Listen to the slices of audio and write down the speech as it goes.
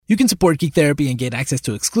You can support Geek Therapy and get access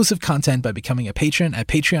to exclusive content by becoming a patron at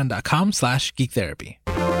patreon.com/geektherapy.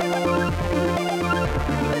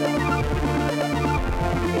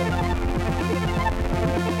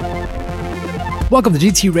 Welcome to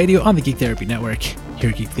GT Radio on the Geek Therapy Network. Here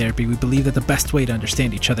at Geek Therapy, we believe that the best way to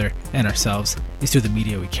understand each other and ourselves is through the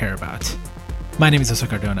media we care about. My name is Jose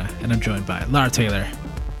Cardona, and I'm joined by Lara Taylor.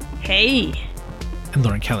 Hey. And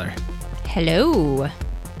Lauren Keller. Hello.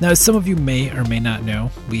 Now, as some of you may or may not know,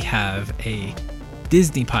 we have a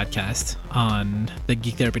Disney podcast on the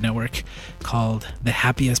Geek Therapy Network called The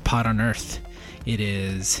Happiest Pod on Earth.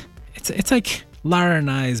 It's like Lara and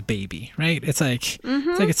I's baby, right? It's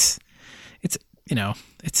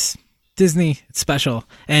Disney, it's special.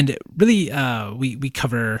 And really, we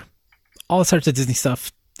cover all sorts of Disney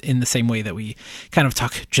stuff in the same way that we kind of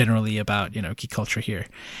talk generally about, geek culture here.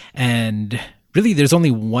 And really, there's only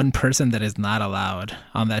one person that is not allowed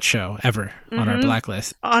on that show ever on our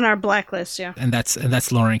blacklist. On our blacklist, yeah. And that's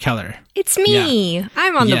Lauren Keller. It's me. Yeah.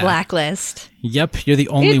 I'm on the blacklist. Yep, you're the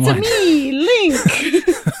only one. It's me, Link.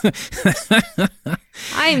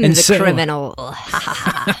 I'm the criminal.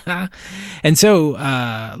 And so,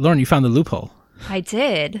 Lauren, you found the loophole. I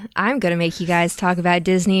did. I'm going to make you guys talk about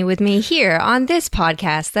Disney with me here on this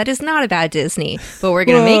podcast that is not about Disney, but we're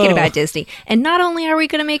going to make it about Disney. And not only are we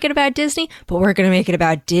going to make it about Disney, but we're going to make it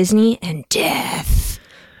about Disney and death.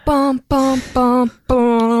 Bum, bum, bum,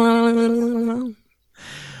 bum.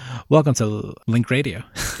 Welcome to Link Radio.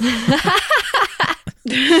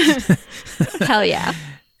 Hell yeah.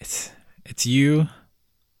 It's you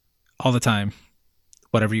all the time.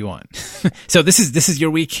 Whatever you want. So this is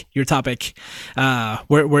your week, your topic.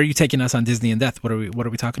 Where are you taking us on Disney and death? What are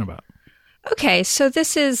we talking about? Okay, so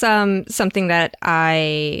this is something that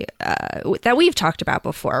that we've talked about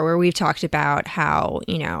before, where we've talked about how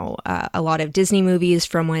a lot of Disney movies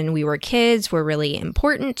from when we were kids were really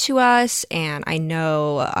important to us, and I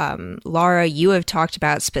know Lara, you have talked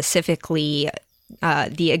about specifically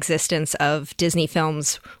the existence of Disney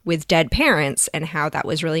films with dead parents and how that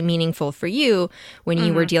was really meaningful for you when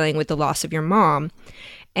you were dealing with the loss of your mom.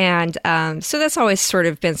 And so that's always sort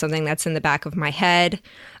of been something that's in the back of my head.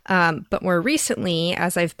 But more recently,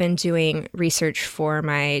 as I've been doing research for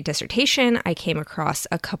my dissertation, I came across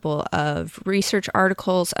a couple of research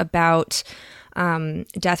articles about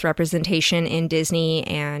death representation in Disney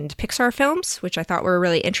and Pixar films, which I thought were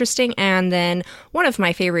really interesting. And then one of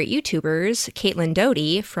my favorite YouTubers, Caitlin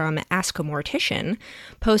Doty from Ask a Mortician,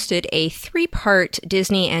 posted a 3-part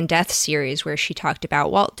Disney and death series where she talked about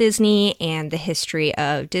Walt Disney and the history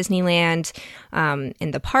of Disneyland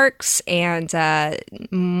in the parks, and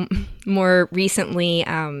more recently,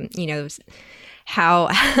 how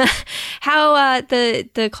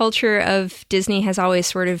the culture of Disney has always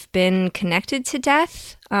sort of been connected to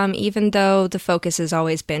death, even though the focus has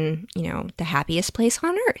always been, the happiest place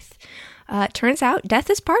on earth. It turns out death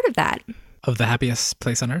is part of that. Of the happiest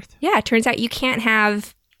place on earth? Yeah, it turns out you can't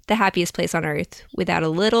have the happiest place on earth without a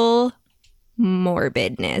little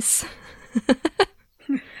morbidness.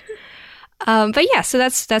 But yeah, so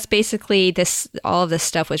that's basically this. All of this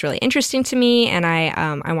stuff was really interesting to me, and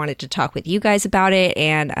I wanted to talk with you guys about it.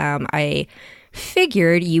 And I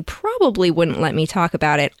figured you probably wouldn't let me talk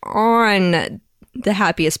about it on the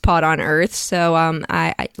happiest pod on earth. So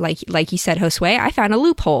I like you said, Josue, I found a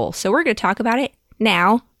loophole. So we're going to talk about it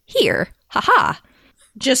now here. Haha.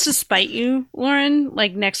 Just to spite you, Lauren,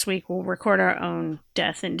 like next week we'll record our own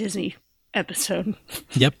death in Disney episode.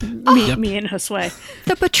 Yep. Me and Josue.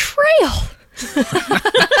 The betrayal.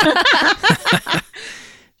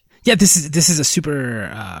 Yeah, this is a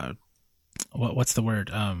super what's the word?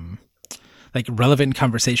 Like relevant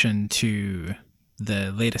conversation to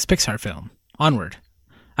the latest Pixar film, Onward.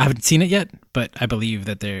 I haven't seen it yet, but I believe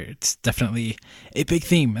that it's definitely a big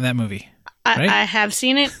theme in that movie. Right? I have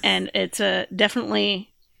seen it, and it's definitely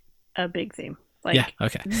a big theme. Like, yeah,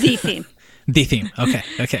 okay. The theme. The theme.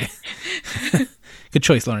 Okay. Good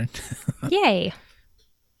choice, Lauren. Yay.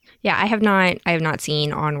 Yeah, I have not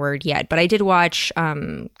seen Onward yet, but I did watch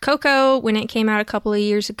Coco when it came out a couple of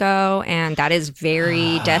years ago, and that is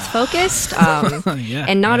very death focused.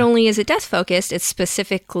 And not only is it death focused, it's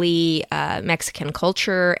specifically Mexican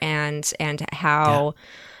culture and how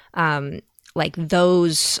like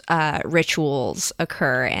those rituals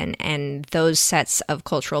occur and those sets of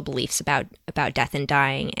cultural beliefs about death and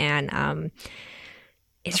dying, and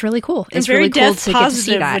it's really cool. It's very really cool death to positive, get to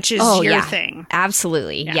see that. which is your thing.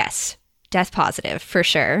 Absolutely, yes, death positive for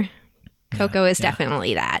sure. Coco is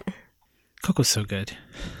definitely that. Coco's so good.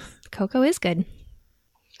 Coco is good.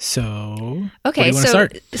 So okay,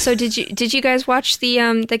 start? So did you guys watch the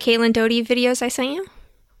Caitlin Doty videos I sent you?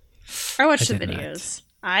 I watched the videos.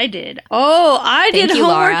 I did. Oh, I did Thank you,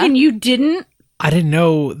 homework Laura. and you didn't? I didn't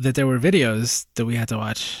know that there were videos that we had to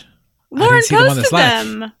watch. Lauren I didn't see them on the posted Slack.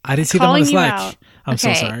 them. I didn't see them on the Calling you Slack. out. I'm so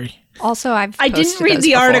Okay. sorry. Also, I didn't posted read those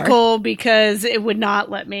the before. article because it would not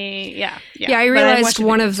let me. Yeah. Yeah, I But realized watched the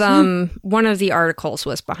one videos. of them, one of the articles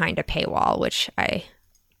was behind a paywall, which I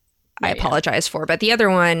apologize for. But the other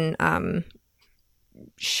one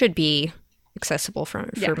should be accessible for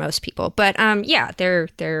most people. But yeah, they're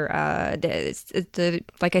the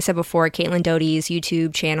like I said before, Caitlin Doty's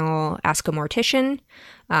YouTube channel, Ask a Mortician,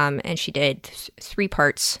 and she did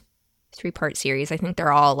three-part series. I think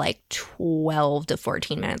they're all like 12 to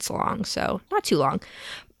 14 minutes long, so not too long.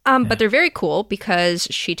 But they're very cool because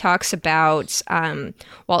she talks about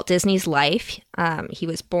Walt Disney's life. He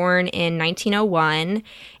was born in 1901,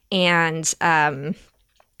 and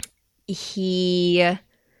he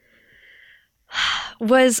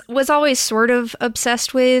was always sort of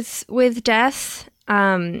obsessed with death.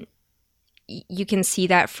 You can see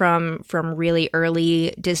that from really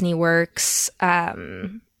early Disney works,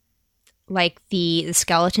 like the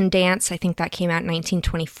Skeleton Dance. I think that came out in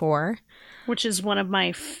 1924. Which is one of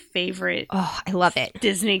my favorite Oh, I love it.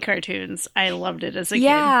 Disney cartoons. I loved it as a kid.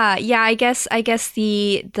 Yeah. I guess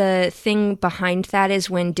the thing behind that is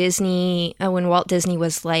when Walt Disney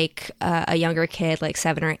was like a younger kid, like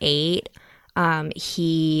 7 or 8,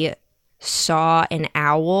 he saw an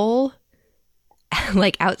owl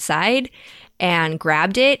like outside and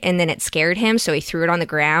grabbed it, and then it scared him, so he threw it on the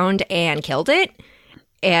ground and killed it.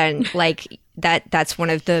 And like that's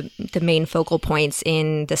one of the main focal points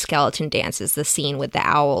in the Skeleton Dance, is the scene with the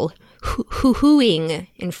owl hooing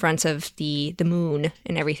in front of the moon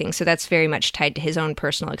and everything. So that's very much tied to his own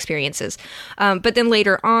personal experiences. But then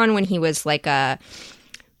later on, when he was like a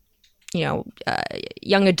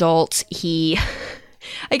young adult,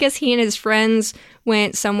 I guess he and his friends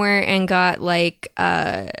went somewhere and got like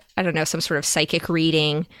I don't know, some sort of psychic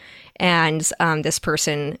reading. And this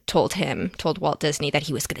person told Walt Disney that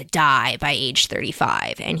he was going to die by age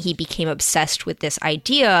 35. And he became obsessed with this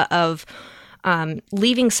idea of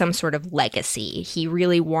leaving some sort of legacy. He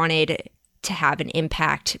really wanted to have an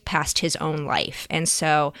impact past his own life. And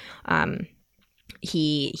so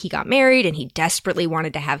he got married, and he desperately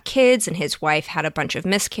wanted to have kids. And his wife had a bunch of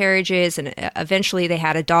miscarriages. And eventually they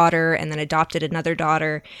had a daughter, and then adopted another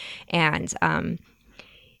daughter. And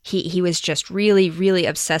He was just really, really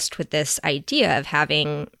obsessed with this idea of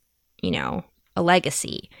having, a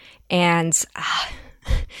legacy. And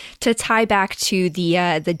to tie back to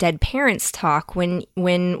the dead parents talk, when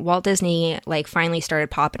Walt Disney like finally started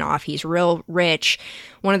popping off, he's real rich.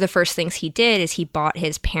 One of the first things he did is he bought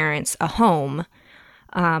his parents a home,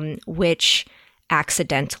 which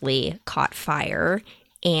accidentally caught fire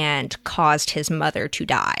and caused his mother to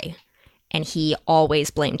die. And he always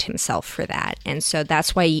blamed himself for that. And so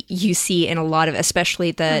that's why you see in a lot of,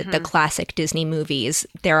 especially the classic Disney movies,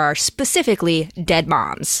 there are specifically dead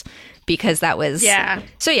moms, because that was... Yeah.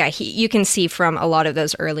 So yeah, you can see from a lot of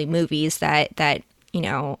those early movies that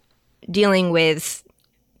dealing with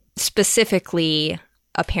specifically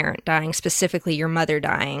a parent dying, specifically your mother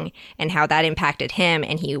dying, and how that impacted him.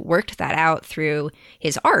 And he worked that out through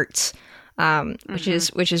his art. Which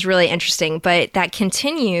is really interesting. But that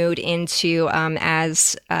continued into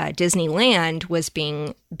as Disneyland was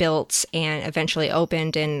being built and eventually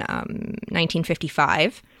opened in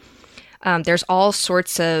 1955. There's all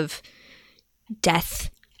sorts of death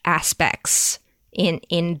aspects in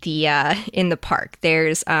the park.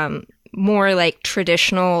 There's more like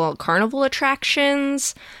traditional carnival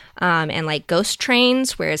attractions. And like ghost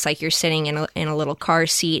trains, where it's like you're sitting in a little car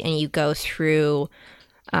seat and you go through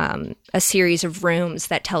a series of rooms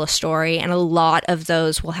that tell a story, and a lot of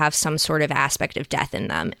those will have some sort of aspect of death in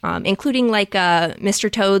them, including like Mr.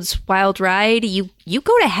 Toad's Wild Ride. You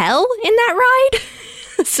go to hell in that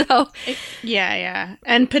ride. So yeah,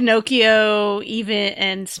 and Pinocchio, even,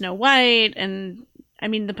 and Snow White, and I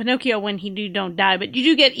mean the Pinocchio when you don't die, but you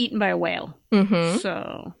do get eaten by a whale. Mm-hmm.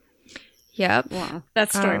 So yep, well,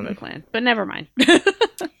 that's Storybook Land, but never mind.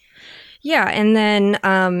 Yeah, and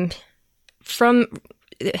then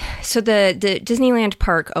so the Disneyland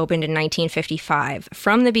park opened in 1955.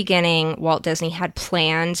 From the beginning, Walt Disney had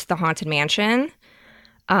planned the Haunted Mansion,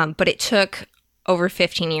 but it took over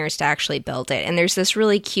 15 years to actually build it. And there's this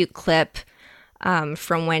really cute clip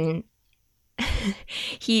from when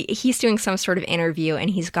he's doing some sort of interview, and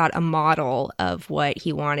he's got a model of what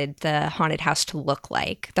he wanted the haunted house to look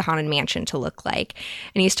like, the haunted mansion to look like.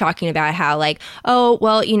 And he's talking about how, like, oh,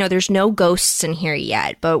 well, there's no ghosts in here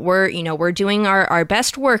yet, but we're doing our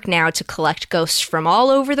best work now to collect ghosts from all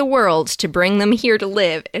over the world to bring them here to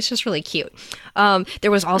live. It's just really cute.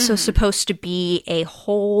 There was also supposed to be a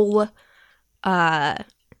whole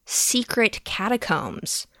secret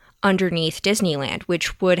catacombs underneath Disneyland,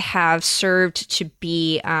 which would have served to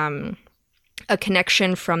be a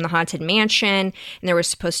connection from the Haunted Mansion. And there was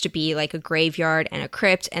supposed to be like a graveyard and a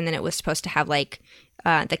crypt, and then it was supposed to have like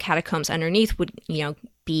the catacombs underneath would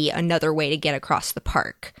be another way to get across the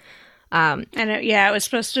park. It was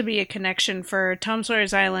supposed to be a connection for Tom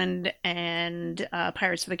Sawyer's Island and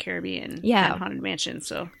Pirates of the Caribbean and Haunted Mansion.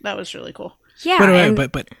 So that was really cool. Yeah.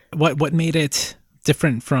 But what made it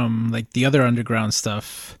different from like the other underground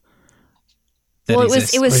stuff? It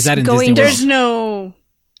was going. There's no.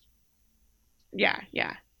 Yeah.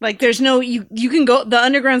 Like there's no. You can go the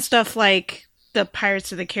underground stuff like the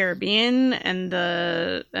Pirates of the Caribbean and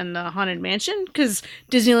the Haunted Mansion, because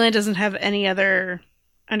Disneyland doesn't have any other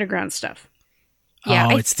underground stuff.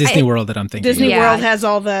 Yeah, it's Disney World that I'm thinking. Disney World has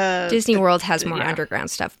all the. Disney World has more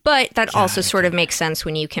underground stuff, but that also sort of makes sense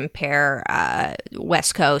when you compare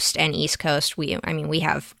West Coast and East Coast. We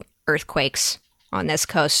have earthquakes on this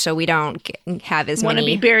coast, so we don't have as many. Want to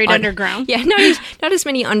be buried underground? Yeah, not as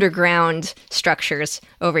many underground structures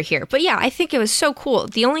over here. But yeah, I think it was so cool.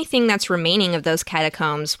 The only thing that's remaining of those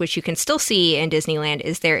catacombs, which you can still see in Disneyland,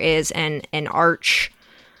 is there is an arch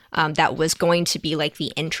that was going to be like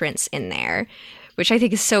the entrance in there, which I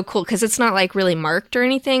think is so cool because it's not like really marked or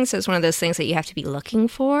anything. So it's one of those things that you have to be looking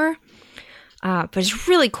for. But it's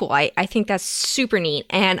really cool. I think that's super neat.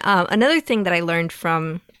 And another thing that I learned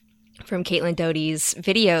from Caitlin Doty's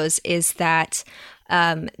videos is that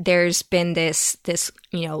there's been this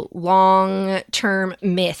long-term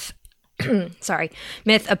myth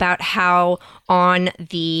about how on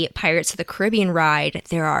the Pirates of the Caribbean ride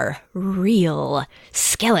there are real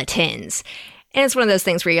skeletons. And it's one of those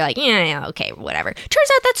things where you're like, yeah, okay, whatever.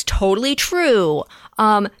 Turns out that's totally true.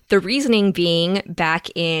 The reasoning being back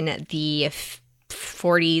in the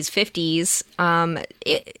 40s, 50s,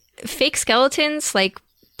 fake skeletons, like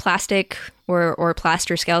plastic or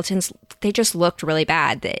plaster skeletons, they just looked really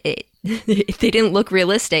bad. They didn't look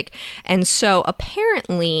realistic. And so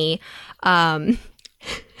apparently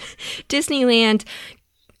Disneyland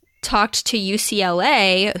talked to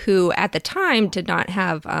UCLA, who at the time did not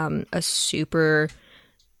have a super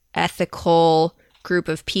ethical group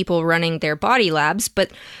of people running their body labs,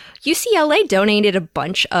 but UCLA donated a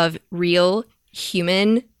bunch of real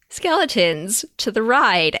human skeletons to the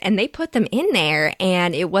ride, and they put them in there.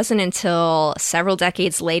 And it wasn't until several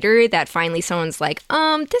decades later that finally someone's like,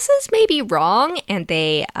 this is maybe wrong. And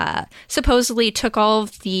they supposedly took all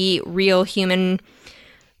of the real human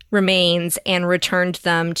remains and returned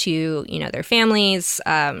them to, their families,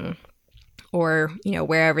 or,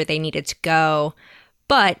 wherever they needed to go.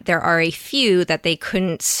 But there are a few that they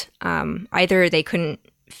couldn't, either they couldn't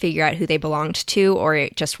figure out who they belonged to, or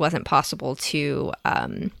it just wasn't possible to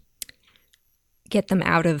get them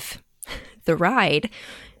out of the ride,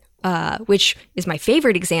 which is my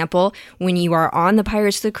favorite example. When you are on the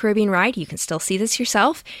Pirates of the Caribbean ride, you can still see this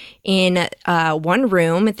yourself. In one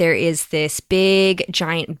room, there is this big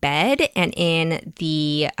giant bed, and in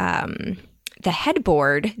the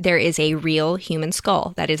headboard, there is a real human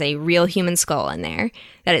skull. That is a real human skull in there.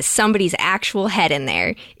 That is somebody's actual head in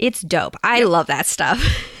there. It's dope. I love that stuff.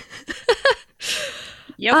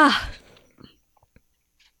 Yep.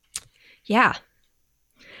 Yeah.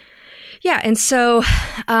 Yeah, and so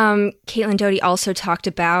Caitlin Doty also talked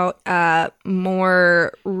about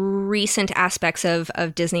more recent aspects of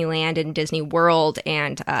Disneyland and Disney World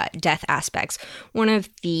and death aspects. One of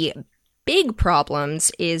the big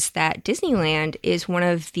problems is that Disneyland is one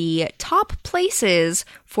of the top places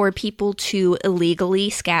for people to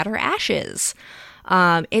illegally scatter ashes.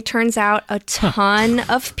 It turns out a ton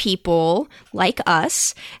of people like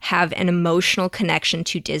us have an emotional connection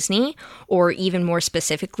to Disney, or even more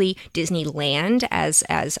specifically, Disneyland as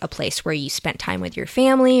a place where you spent time with your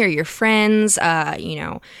family or your friends.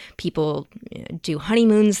 People do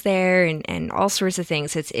honeymoons there and all sorts of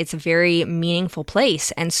things. It's a very meaningful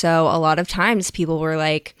place. And so a lot of times people were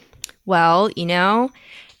like, well,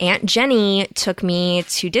 Aunt Jenny took me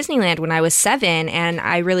to Disneyland when I was 7, and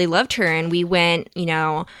I really loved her. And we went, we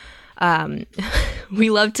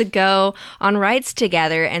love to go on rides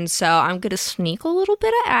together. And so I'm going to sneak a little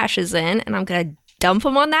bit of ashes in, and I'm going to dump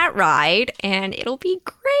them on that ride, and it'll be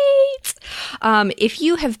great. If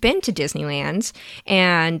you have been to Disneyland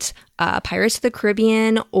and Pirates of the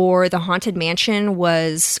Caribbean or the Haunted Mansion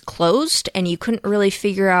was closed and you couldn't really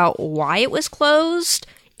figure out why it was closed,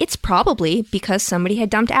 it's probably because somebody had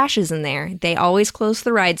dumped ashes in there. They always close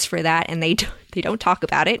the rides for that, and they don't talk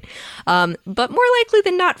about it. But more likely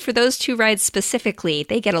than not, for those two rides specifically,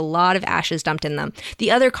 they get a lot of ashes dumped in them. The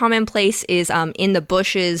other common place is in the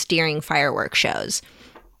bushes during fireworks shows,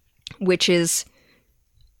 which is,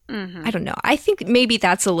 I don't know. I think maybe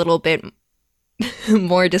that's a little bit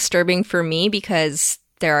more disturbing for me because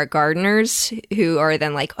there are gardeners who are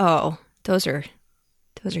then like, oh, those are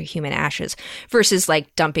human ashes, versus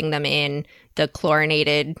like dumping them in the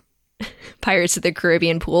chlorinated Pirates of the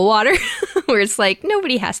Caribbean pool water, where it's like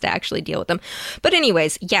nobody has to actually deal with them. But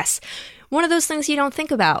anyways, yes, one of those things you don't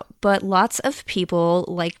think about, but lots of people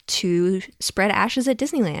like to spread ashes at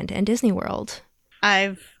Disneyland and Disney World.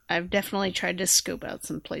 I've definitely tried to scope out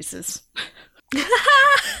some places.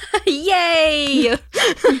 Yay!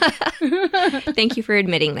 Thank you for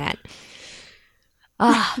admitting that.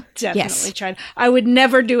 Definitely tried. I would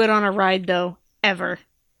never do it on a ride, though, ever.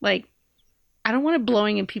 Like, I don't want it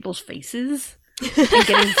blowing in people's faces and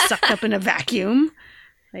getting sucked up in a vacuum.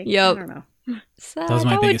 Like, yep. I don't know. So That was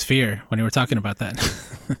my biggest fear when you were talking about that.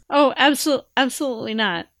 Oh, absolutely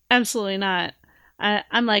not. Absolutely not.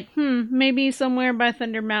 I'm like, maybe somewhere by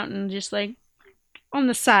Thunder Mountain, just like on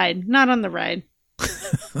the side, not on the ride.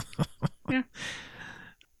 Yeah.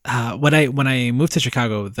 When I moved to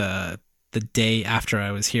Chicago, the day after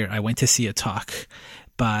I was here, I went to see a talk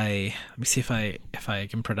by, let me see if I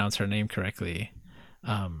can pronounce her name correctly.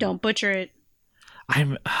 Don't butcher it.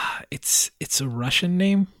 It's a Russian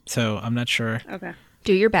name, so I'm not sure. Okay.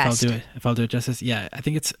 do your best. If I'll do it justice. Yeah, I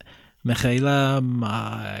think it's Mikhaila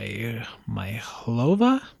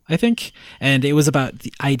Myhlova, I think. And it was about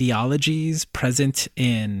the ideologies present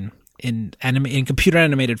in computer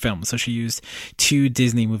animated films. So she used 2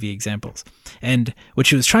 Disney movie examples. And what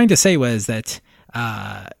she was trying to say was that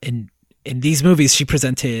in these movies, she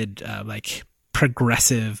presented like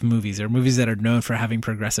progressive movies, or movies that are known for having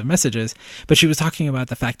progressive messages. But she was talking about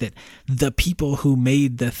the fact that the people who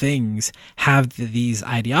made the things have these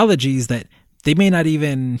ideologies that they may not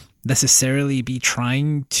even necessarily be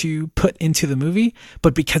trying to put into the movie,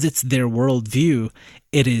 but because it's their worldview,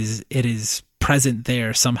 it is present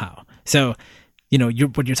there somehow. So, when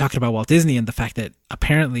you're talking about Walt Disney and the fact that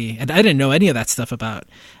apparently, and I didn't know any of that stuff about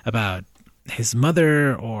his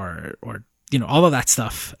mother or all of that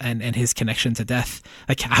stuff and his connection to death.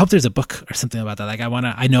 Like, I hope there's a book or something about that. Like,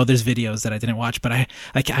 I know there's videos that I didn't watch, but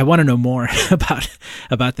I want to know more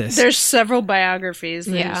about this. There's several biographies.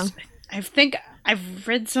 Yeah. I think I've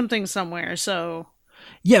read something somewhere, so.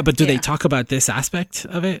 Yeah, but do they talk about this aspect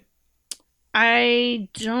of it? I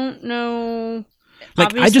don't know. Like,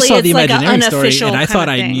 Obviously, I just saw the it's like Imagineering an story, unofficial and I thought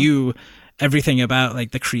kind I of thing. knew everything about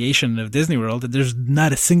like the creation of Disney World. There's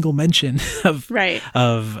not a single mention of Right.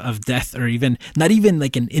 of death, or not even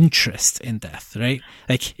like an interest in death. Right?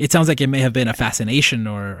 Like, it sounds like it may have been a fascination,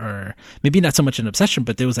 or maybe not so much an obsession,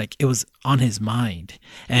 but it was on his mind,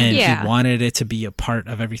 and Yeah. he wanted it to be a part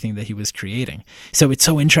of everything that he was creating. So it's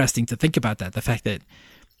so interesting to think about that. The fact that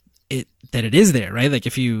it is there, right? Like,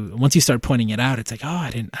 once you start pointing it out, it's like, oh, I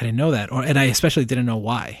didn't know that, and I especially didn't know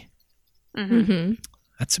why. Mm-hmm.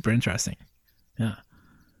 That's super interesting. Yeah.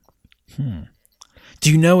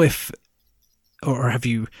 Do you know if, or have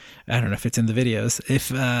you, I don't know if it's in the videos,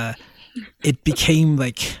 if it became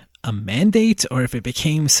like a mandate, or if it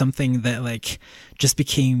became something that like just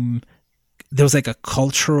became, there was like a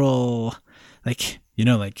cultural, like,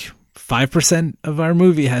 like 5% of our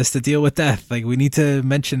movie has to deal with death. Like, we need to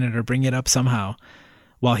mention it or bring it up somehow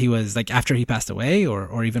while he was, like, after he passed away,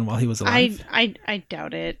 or even while he was alive. I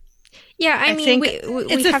doubt it. Yeah, I mean, think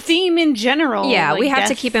it's a theme in general. Yeah, like we have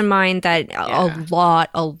to death. keep in mind that Yeah.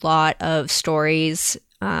 a lot of stories,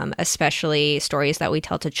 especially stories that we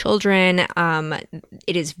tell to children,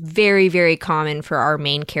 it is very, very common for our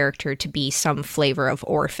main character to be some flavor of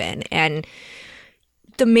orphan. And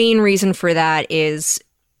the main reason for that is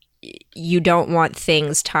you don't want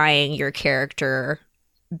things tying your character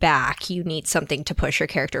back. You need something to push your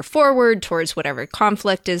character forward towards whatever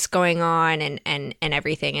conflict is going on and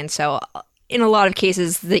everything. And so in a lot of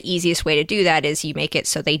cases, the easiest way to do that is you make it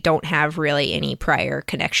so they don't have really any prior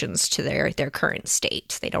connections to their current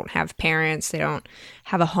state. They don't have parents, they don't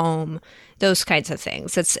have a home, those kinds of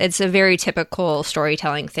things. It's a very typical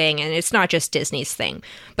storytelling thing, and it's not just Disney's thing.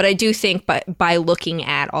 But I do think by looking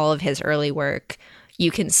at all of his early work, you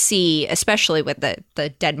can see, especially with the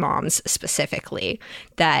Dead Moms specifically,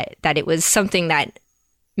 that it was something that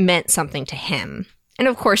meant something to him. And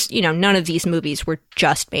of course, you know, none of these movies were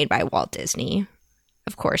just made by Walt Disney.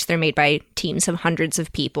 Of course, they're made by teams of hundreds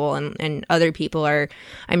of people, and other people are,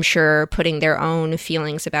 I'm sure, putting their own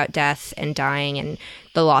feelings about death and dying and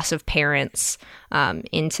the loss of parents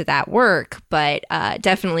into that work. But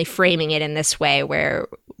definitely framing it in this way where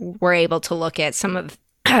we're able to look at some of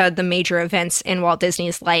the major events in Walt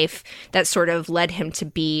Disney's life that sort of led him to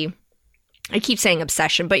be, I keep saying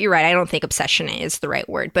obsession, but you're right. I don't think obsession is the right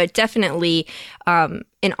word, but definitely an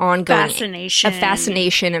ongoing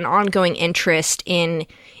fascination, an ongoing interest in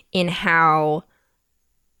how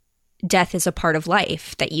death is a part of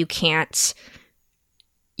life. That you can't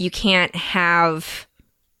have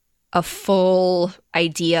a full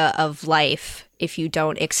idea of life if you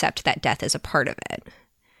don't accept that death is a part of it.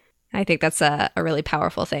 I think that's a really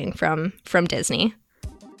powerful thing from Disney.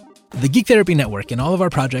 The Geek Therapy Network and all of our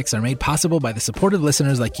projects are made possible by the supportive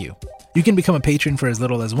listeners like you. You can become a patron for as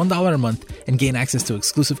little as $1 a month and gain access to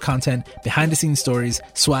exclusive content, behind-the-scenes stories,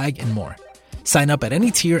 swag, and more. Sign up at any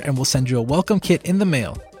tier and we'll send you a welcome kit in the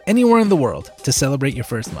mail anywhere in the world to celebrate your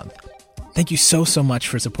first month. Thank you so much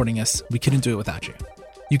for supporting us. We couldn't do it without you.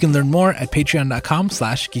 You can learn more at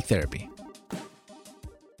patreon.com/geektherapy.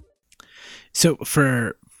 So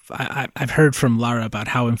I've heard from Lara about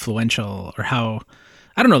how influential, or how,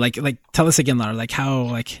 I don't know, like tell us again, Lara, like how,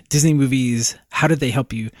 like Disney movies, how did they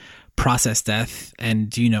help you process death? And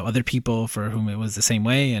do you know other people for whom it was the same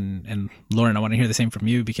way? And Lauren, I want to hear the same from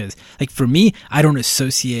you, because like for me, I don't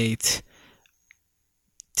associate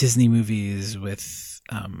Disney movies with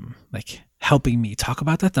like helping me talk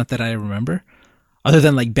about that. Not that I remember, other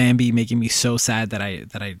than like Bambi making me so sad that I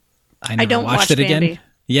never don't watched watch it again. Bambi.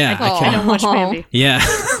 Yeah, I don't watch Bambi. Yeah.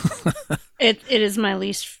 It is my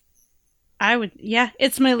least.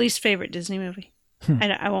 It's my least favorite Disney movie.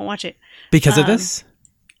 I won't watch it because of this.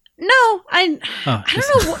 No, I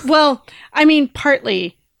don't know. Well, I mean,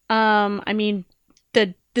 partly. I mean,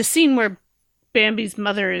 the scene where Bambi's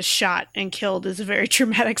mother is shot and killed is a very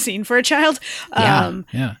traumatic scene for a child.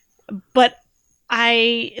 Yeah. But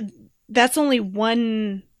that's only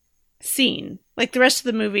one scene. Like the rest of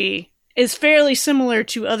the movie is fairly similar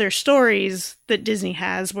to other stories that Disney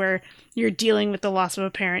has, where you're dealing with the loss of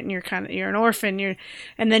a parent and you're an orphan,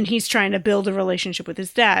 and then he's trying to build a relationship with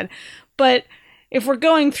his dad. But if we're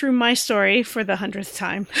going through my story for the 100th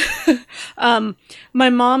time, my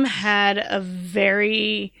mom had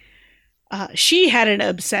she had an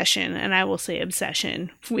obsession, and I will say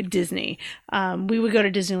obsession, with Disney. We would go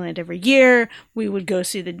to Disneyland every year. We would go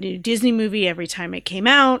see the new Disney movie every time it came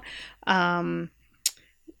out.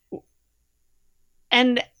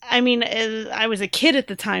 And I mean, I was a kid at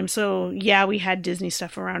the time, so yeah, we had Disney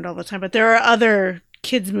stuff around all the time, but there are other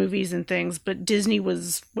kids' movies and things, but Disney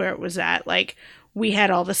was where it was at. Like, we had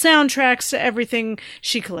all the soundtracks to everything.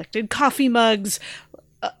 She collected coffee mugs.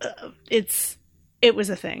 It was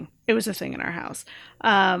a thing. It was a thing in our house.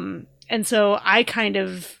 And so I kind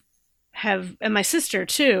of have, and my sister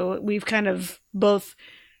too, we've kind of both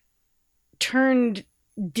turned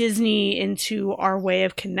Disney into our way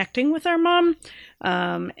of connecting with our mom.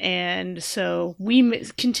 And so we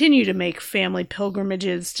continue to make family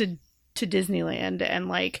pilgrimages to Disneyland. And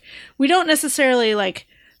like, we don't necessarily like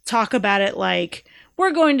talk about it like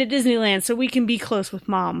we're going to Disneyland so we can be close with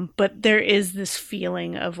mom. But there is this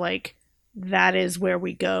feeling of like, that is where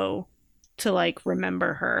we go to like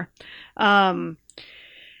remember her.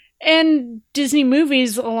 And Disney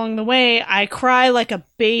movies along the way, I cry like a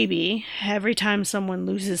baby every time someone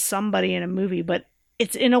loses somebody in a movie, but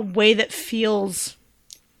it's in a way that feels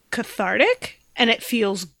cathartic and it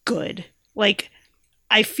feels good. Like,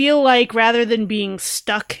 I feel like rather than being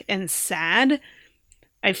stuck and sad,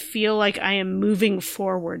 I feel like I am moving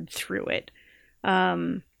forward through it.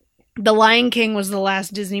 The Lion King was the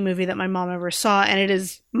last Disney movie that my mom ever saw, and it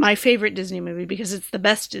is my favorite Disney movie because it's the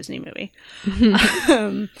best Disney movie.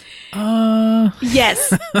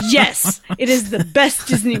 Yes, it is the best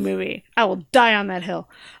Disney movie. I will die on that hill.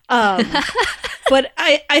 But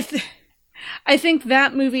I think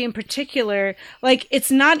that movie in particular, like, it's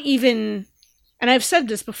not even, and I've said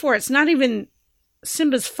this before, it's not even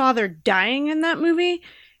Simba's father dying in that movie.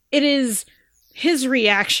 It is his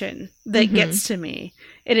reaction that gets to me.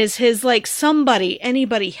 It is his, like,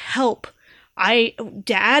 anybody help.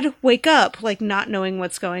 Dad, wake up, like, not knowing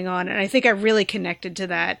what's going on. And I think I really connected to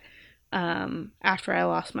that after I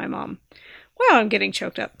lost my mom. Wow, I'm getting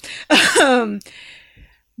choked up.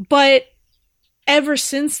 But ever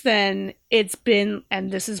since then, it's been,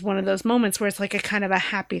 and this is one of those moments where it's like a kind of a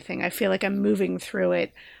happy thing. I feel like I'm moving through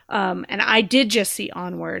it. And I did just see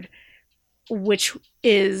Onward, which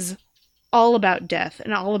is all about death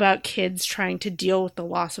and all about kids trying to deal with the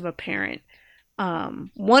loss of a parent.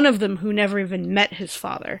 One of them who never even met his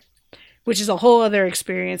father, which is a whole other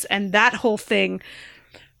experience. And that whole thing,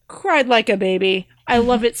 cried like a baby. I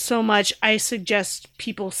love it so much. I suggest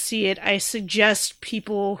people see it. I suggest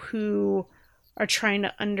people who are trying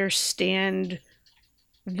to understand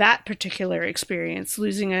that particular experience,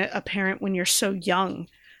 losing a parent when you're so young.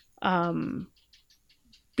 Because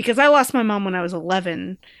I lost my mom when I was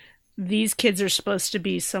 11. These kids are supposed to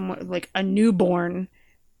be somewhat like a newborn,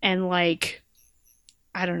 and like,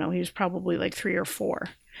 I don't know, he was probably like 3 or 4.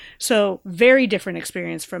 So very different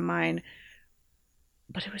experience from mine,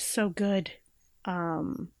 but it was so good.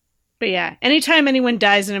 But yeah, anytime anyone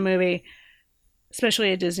dies in a movie,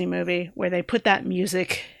 especially a Disney movie, where they put that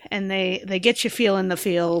music and they get you feeling the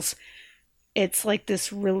feels, it's like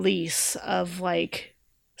this release of like,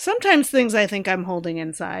 sometimes things I think I'm holding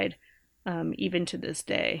inside, even to this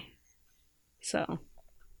day. So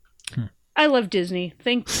I love Disney.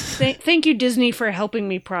 Thank you, Disney, for helping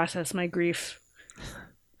me process my grief.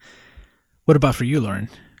 What about for you, Lauren?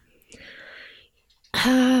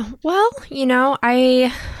 Well, you know,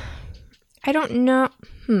 I don't know.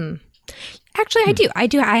 Actually, I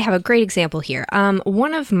do. I have a great example here.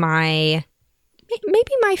 One of maybe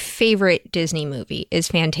my favorite Disney movie is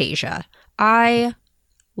Fantasia. I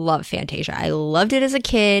love Fantasia. I loved it as a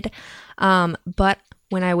kid. But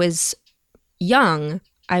when I was young,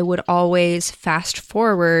 I would always fast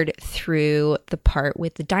forward through the part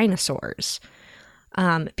with the dinosaurs,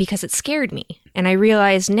 because it scared me. And I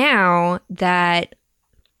realize now that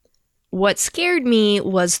what scared me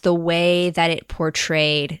was the way that it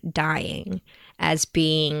portrayed dying as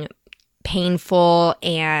being painful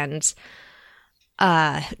and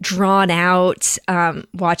drawn out,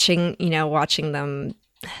 watching them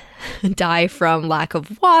die from lack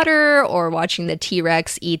of water, or watching the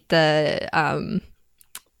T-Rex eat the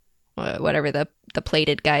whatever the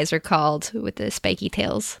plated guys are called with the spiky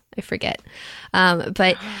tails. I forget.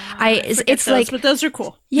 But it's like, but those are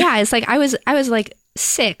cool. Yeah, it's like I was like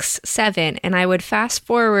 6, 7, and I would fast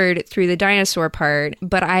forward through the dinosaur part,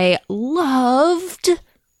 but I loved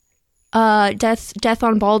Death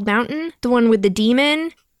on Bald Mountain, the one with the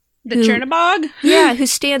demon. The Chernabog? Yeah, who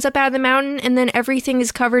stands up out of the mountain, and then everything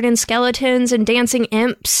is covered in skeletons and dancing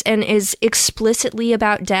imps and is explicitly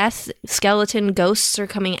about death. Skeleton ghosts are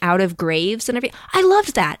coming out of graves and everything. I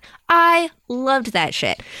loved that. I loved that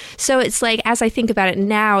shit. So it's like, as I think about it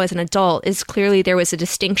now as an adult, is clearly there was a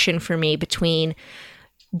distinction for me between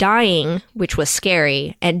dying, which was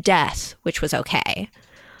scary, and death, which was okay.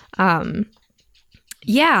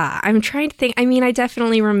 Yeah, I'm trying to think. I mean, I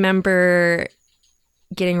definitely remember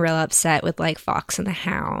getting real upset with like Fox and the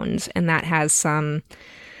Hound, and that has some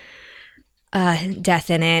death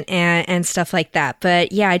in it and stuff like that.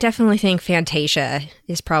 But yeah, I definitely think Fantasia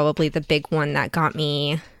is probably the big one that got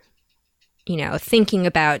me, you know, thinking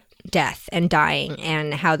about death and dying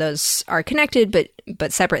and how those are connected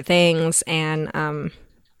but separate things. And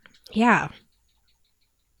yeah,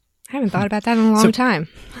 I haven't thought about that in a long time.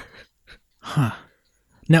 Huh.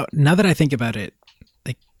 Now that I think about it,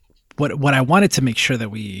 like what I wanted to make sure that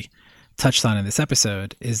we touched on in this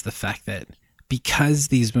episode is the fact that because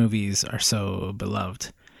these movies are so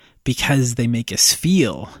beloved, because they make us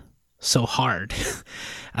feel so hard,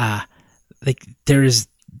 like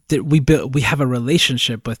we have a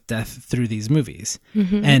relationship with death through these movies.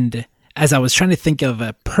 Mm-hmm. And as I was trying to think of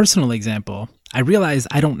a personal example, I realized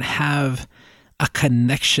I don't have a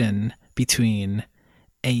connection between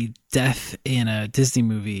a death in a Disney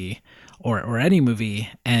movie or any movie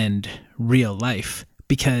and real life,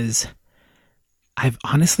 because I've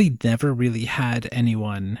honestly never really had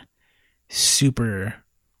anyone super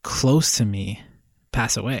close to me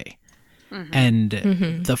pass away. Mm-hmm. And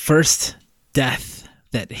the first death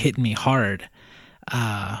that hit me hard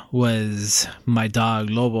was my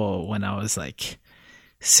dog Lobo when I was like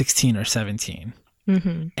 16 or 17.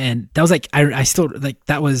 Mm-hmm. And that was like, I still like,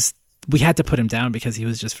 that was, we had to put him down because he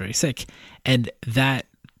was just very sick. And that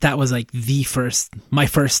was like my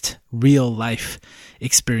first real life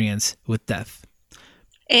experience with death.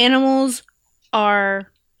 Animals are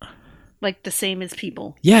like the same as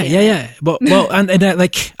people. Yeah. Well,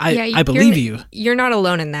 I believe you. You're not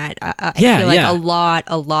alone in that. I feel like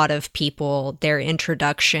a lot of people, their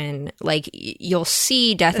introduction, like you'll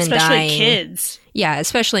see death and dying. Especially kids. Yeah,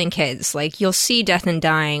 especially in kids. Like you'll see death and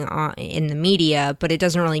dying in the media, but it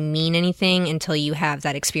doesn't really mean anything until you have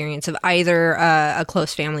that experience of either a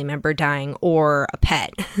close family member dying or a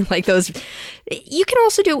pet. Like those, you can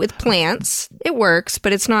also do it with plants. It works,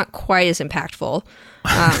 but it's not quite as impactful.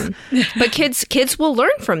 But kids will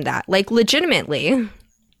learn from that, like legitimately.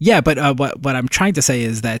 Yeah, but what I'm trying to say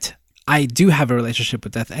is that I do have a relationship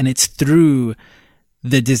with death, and it's through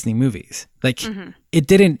the Disney movies. Like it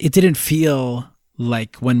didn't feel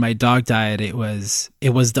like when my dog died, it was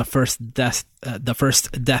the first death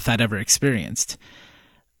I'd ever experienced.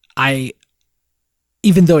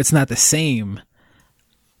 Even though it's not the same,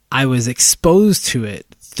 I was exposed to it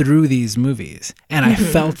through these movies, and I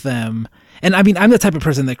felt them. And I mean, I'm the type of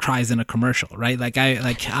person that cries in a commercial, right? Like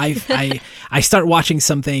I start watching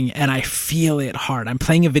something and I feel it hard. I'm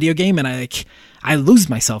playing a video game and I lose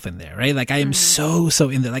myself in there, right? Like I am so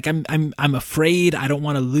in there. Like I'm afraid. I don't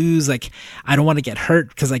want to lose. Like I don't want to get hurt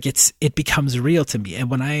because like it becomes real to me. And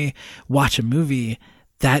when I watch a movie,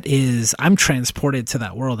 I'm transported to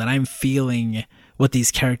that world and I'm feeling what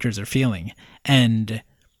these characters are feeling. And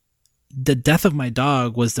the death of my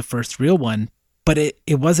dog was the first real one, but it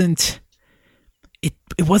wasn't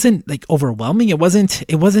like overwhelming.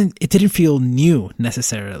 It didn't feel new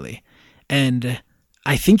necessarily. And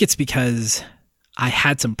I think it's because I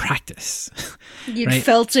had some practice. You'd right?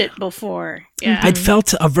 felt it before. Yeah. I'd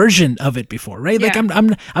felt a version of it before, right? Like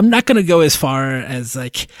I'm not going to go as far as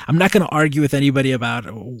like, I'm not going to argue with anybody about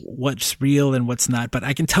what's real and what's not, but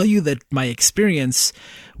I can tell you that my experience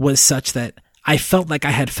was such that I felt like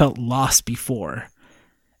I had felt loss before.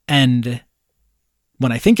 And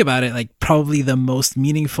when I think about it, like probably the most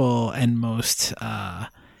meaningful and most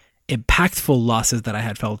impactful losses that I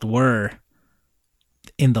had felt were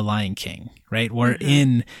in The Lion King, right? Were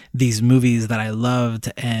in these movies that I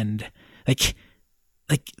loved, and like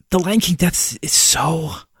The Lion King, it's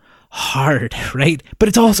so hard, right? But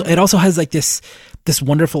it also has like this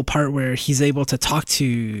wonderful part where he's able to talk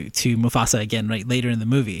to Mufasa again, right, later in the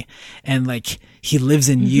movie, and like he lives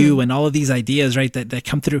in you and all of these ideas, right, that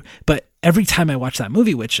come through. But every time I watch that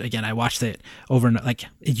movie, which again I watched it over and like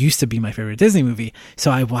it used to be my favorite Disney movie,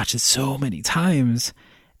 so I watched it so many times.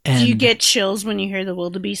 And do you get chills when you hear the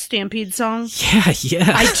Wildebeest Stampede song? Yeah.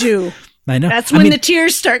 I do. I know. That's when the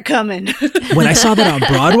tears start coming. When I saw that on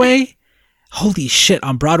Broadway, holy shit!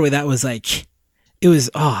 On Broadway, that was like. It was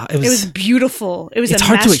beautiful. It's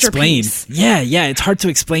hard to explain. Yeah. It's hard to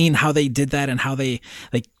explain how they did that and how they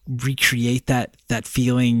like recreate that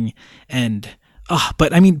feeling. And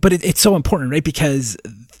but it's so important, right? Because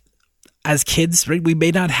as kids, right, we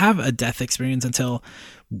may not have a death experience until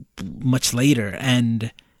much later.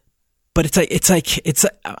 But it's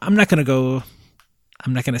I'm not going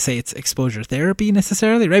to say it's exposure therapy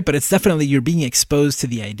necessarily, right? But it's definitely you're being exposed to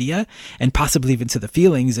the idea and possibly even to the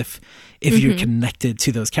feelings if you're connected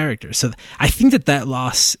to those characters. So I think that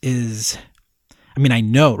loss is, I mean, I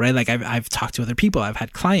know, right? Like I've talked to other people, I've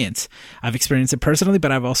had clients, I've experienced it personally,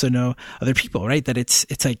 but I've also know other people, right? That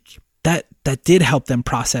it's like that did help them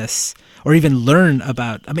process or even learn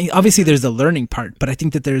about, I mean, obviously there's the learning part, but I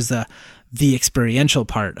think that there's the experiential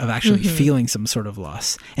part of actually feeling some sort of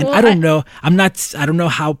loss. And well, I don't know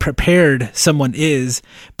how prepared someone is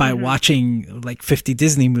by watching like 50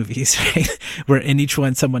 Disney movies, right? Where in each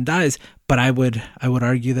one someone dies. But I would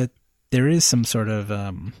argue that there is some sort of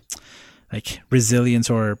like resilience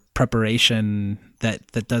or preparation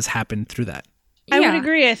that does happen through that. I would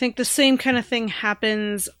agree. I think the same kind of thing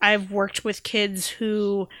happens. I've worked with kids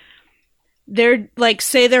who they're like,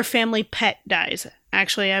 say their family pet dies.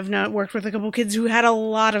 Actually, I've not worked with a couple kids who had a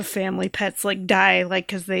lot of family pets like die, like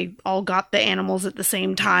because they all got the animals at the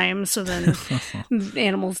same time. So then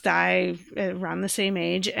animals die around the same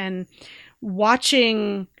age, and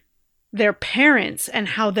watching their parents and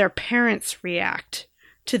how their parents react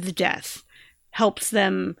to the death helps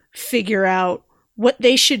them figure out what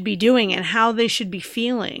they should be doing and how they should be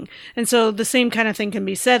feeling. And so the same kind of thing can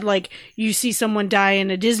be said, like you see someone die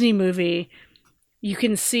in a Disney movie, you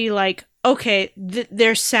can see like, okay,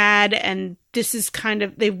 they're sad and this is kind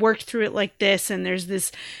of, they worked through it like this and there's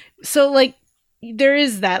this. So like there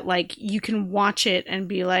is that, like you can watch it and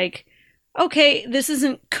be like, okay, this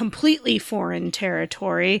isn't completely foreign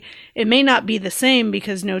territory. It may not be the same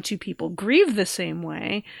because no two people grieve the same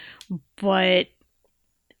way, but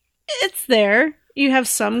it's there. You have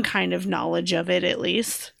some kind of knowledge of it, at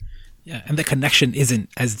least. Yeah, and the connection isn't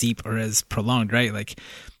as deep or as prolonged, right? Like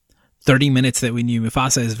 30 minutes that we knew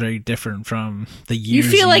Mufasa is very different from the years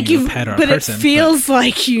you feel like you've pet or but person. It feels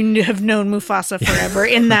like you have known Mufasa forever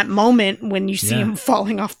in that moment when you see him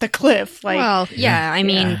falling off the cliff. Like, well, I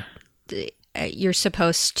mean, you're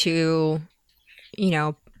supposed to,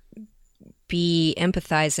 be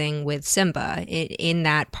empathizing with Simba in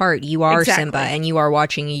that part. You are Simba and you are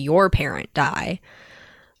watching your parent die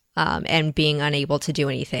and being unable to do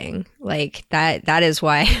anything like that. That is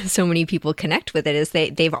why so many people connect with it, is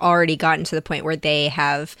they've already gotten to the point where they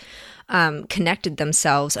have connected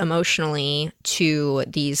themselves emotionally to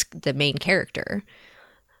the main character.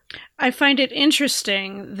 I find it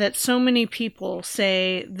interesting that so many people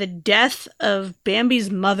say the death of Bambi's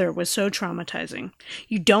mother was so traumatizing.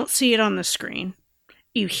 You don't see it on the screen.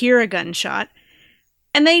 You hear a gunshot.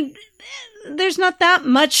 And there's not that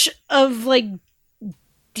much of, like,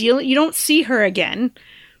 deal. You don't see her again.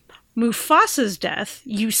 Mufasa's death,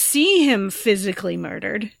 you see him physically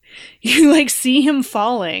murdered. You, like, see him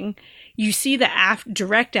falling. You see the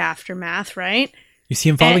direct aftermath, right? You see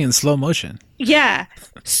him falling in slow motion. Yeah.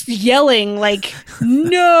 Yelling like,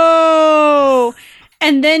 no!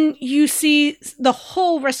 And then you see the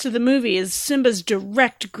whole rest of the movie is Simba's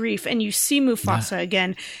direct grief, and you see Mufasa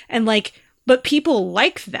again. And like, but people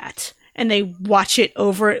like that. And they watch it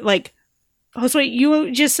over, like, Josue,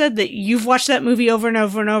 you just said that you've watched that movie over and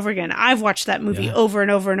over and over again. I've watched that movie over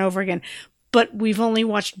and over and over again. But we've only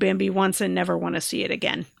watched Bambi once and never want to see it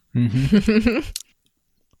again. Mm-hmm.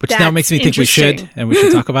 Which now makes me think we should, and we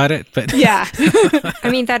should talk about it. But yeah. I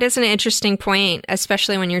mean, that is an interesting point,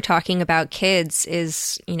 especially when you're talking about kids,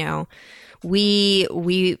 is, you know,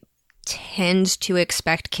 we tend to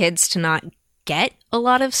expect kids to not get a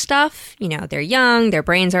lot of stuff. You know, they're young, their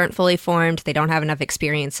brains aren't fully formed, they don't have enough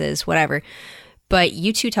experiences, whatever. But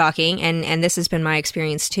you two talking, and this has been my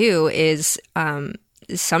experience too, is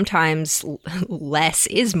sometimes less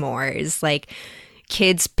is more. Is like,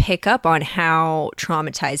 kids pick up on how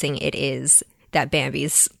traumatizing it is that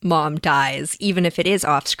Bambi's mom dies, even if it is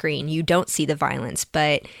off screen. You don't see the violence,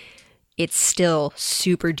 but it's still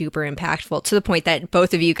super duper impactful, to the point that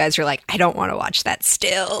both of you guys are like, I don't want to watch that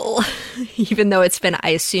still, even though it's been,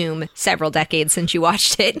 I assume, several decades since you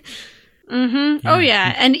watched it. Mm-hmm. Oh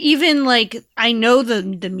yeah, and even like, I know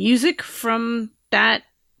the music from that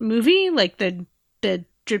movie, like the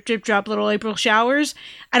drip drip drop little April showers.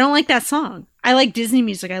 I don't like that song. I like Disney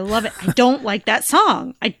music. I love it. I don't like that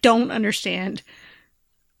song. I don't understand.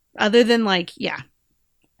 Other than like, yeah,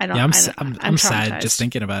 I don't. Yeah, I'm sad just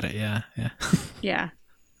thinking about it. Yeah. Yeah.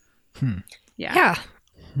 Yeah.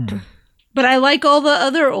 But I like all the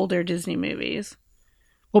other older Disney movies.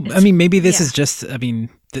 Well, I mean, maybe this is just. I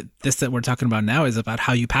mean, this that we're talking about now is about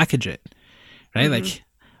how you package it, right? Mm-hmm. Like,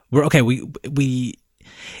 we're okay. We.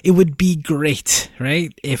 It would be great,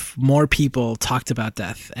 right, if more people talked about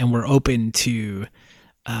death and were open to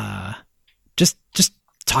just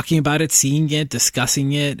talking about it, seeing it,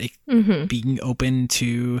 discussing it, being open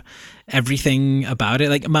to everything about it.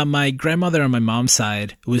 Like my grandmother on my mom's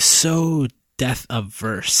side was so death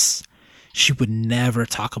averse. She would never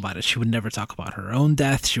talk about it. She would never talk about her own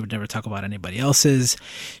death. She would never talk about anybody else's.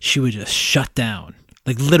 She would just shut down,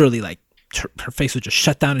 like literally, like her face would just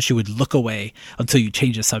shut down and she would look away until you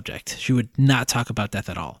change the subject. She would not talk about death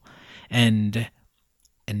at all. And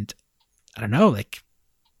I don't know, like,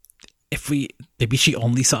 if maybe she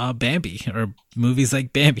only saw Bambi or movies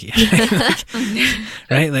like Bambi,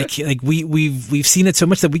 right? Like we've seen it so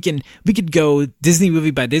much that we could go Disney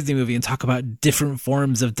movie by Disney movie and talk about different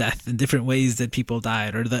forms of death and different ways that people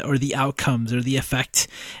died, or the outcomes or the effect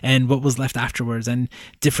and what was left afterwards, and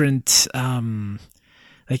different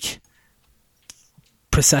like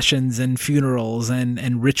processions and funerals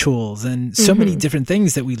and rituals and so many different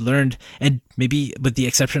things that we learned. And maybe with the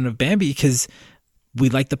exception of Bambi, because we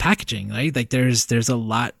like the packaging, right? Like there's a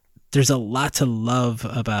lot to love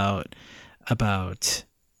about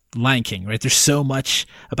Lion King, right? There's so much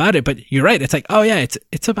about it, but you're right. It's like, oh yeah,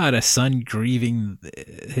 it's about a son grieving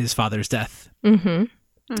his father's death.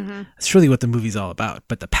 That's really what the movie's all about.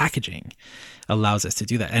 But the packaging allows us to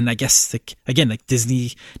do that. And I guess, like, again, like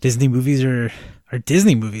Disney movies are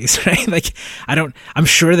Disney movies, right? Like, I'm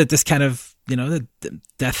sure that this kind of, the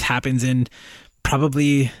death happens in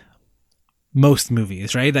probably most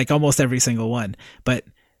movies, right? Like almost every single one, but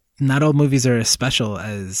not all movies are as special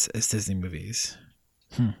as Disney movies.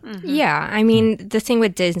 Yeah. I mean, the thing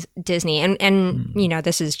with Disney, and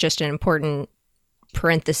this is just an important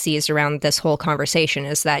parentheses around this whole conversation,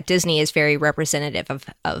 is that Disney is very representative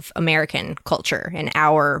of American culture and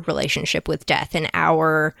our relationship with death and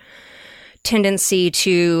our tendency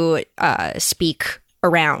to speak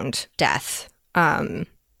around death. And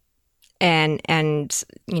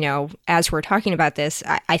as we're talking about this,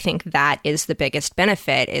 I think that is the biggest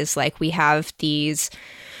benefit, is like we have these,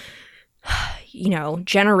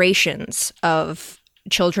 generations of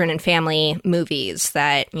children and family movies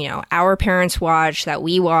that, our parents watch, that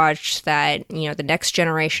we watch, that, the next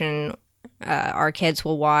generation, our kids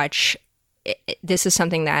will watch. This is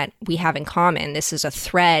something that we have in common. This is a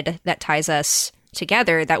thread that ties us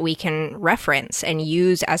together that we can reference and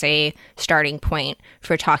use as a starting point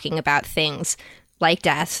for talking about things like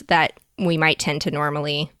death that we might tend to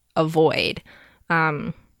normally avoid,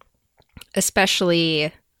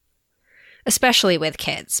 especially with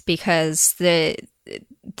kids, because the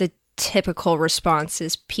typical response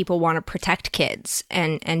is people want to protect kids,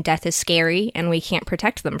 and death is scary and we can't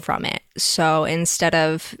protect them from it. So instead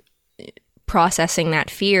of processing that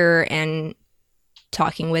fear and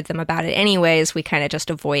talking with them about it anyways, we kind of just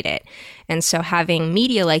avoid it. And so having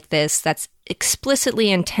media like this that's explicitly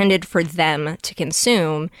intended for them to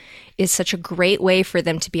consume is such a great way for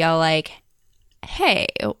them to be all like, hey,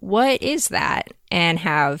 what is that? And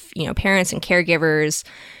have, parents and caregivers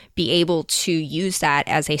be able to use that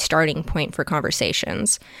as a starting point for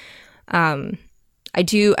conversations. I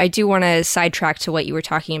do want to sidetrack to what you were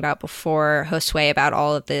talking about before, Josue, about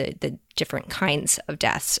all of the different kinds of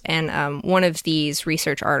deaths. And one of these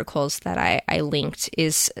research articles that I linked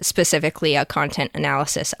is specifically a content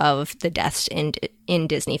analysis of the deaths in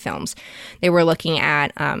Disney films. They were looking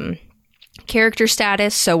at character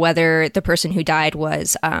status, so whether the person who died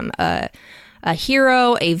was a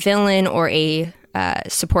hero, a villain, or a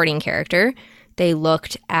supporting character. They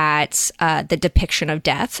looked at the depiction of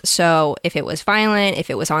death. So if it was violent, if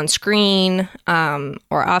it was on screen or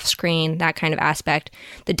off screen, that kind of aspect.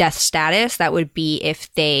 The death status, that would be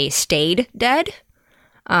if they stayed dead.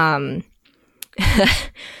 And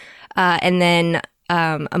then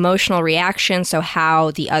emotional reaction, so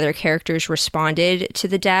how the other characters responded to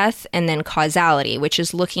the death, and then causality, which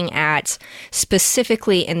is looking at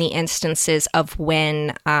specifically in the instances of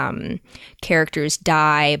when characters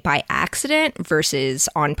die by accident versus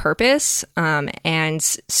on purpose. And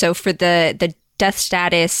so for the death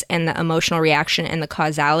status and the emotional reaction and the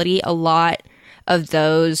causality, a lot of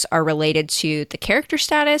those are related to the character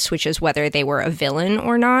status, which is whether they were a villain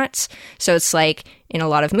or not. So it's like in a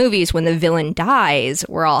lot of movies, when the villain dies,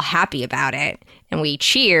 we're all happy about it and we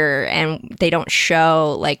cheer, and they don't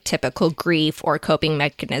show like typical grief or coping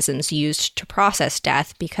mechanisms used to process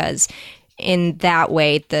death, because in that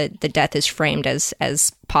way, the death is framed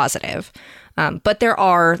as positive. But there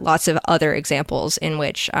are lots of other examples in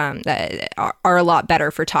which that are a lot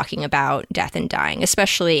better for talking about death and dying,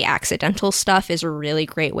 especially accidental stuff is a really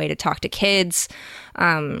great way to talk to kids.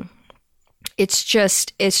 It's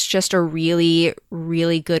just a really,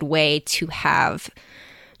 really good way to have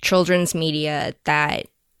children's media that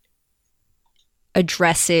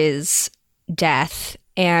addresses death,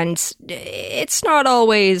 and it's not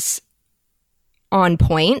always on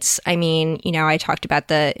point. I mean, I talked about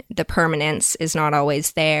the permanence is not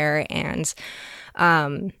always there. And,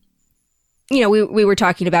 we were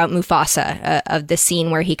talking about Mufasa, of the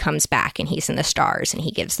scene where he comes back and he's in the stars and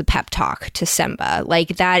he gives the pep talk to Simba.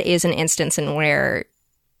 Like, that is an instance in where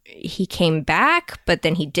he came back, but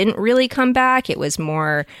then he didn't really come back. It was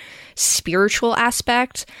more spiritual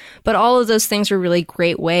aspect. But all of those things are really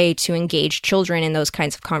great way to engage children in those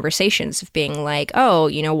kinds of conversations of being like, oh,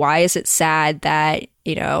 why is it sad that,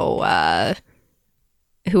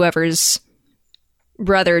 whoever's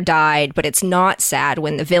brother died, but it's not sad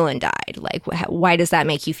when the villain died? Like, why does that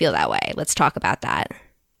make you feel that way? Let's talk about that.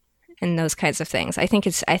 And those kinds of things. I think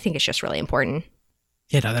it's just really important.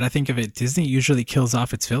 Yeah, now that I think of it, Disney usually kills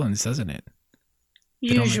off its villains, doesn't it?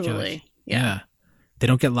 Usually. Yeah. They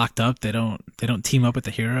don't get locked up. They don't team up with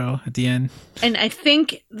the hero at the end. And I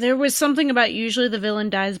think there was something about usually the villain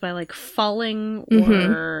dies by like falling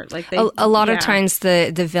or like a lot of times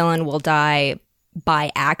the villain will die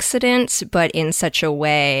by accident, but in such a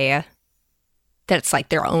way that it's like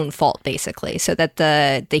their own fault, basically, so that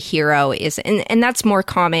the hero is, and that's more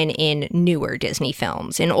common in newer Disney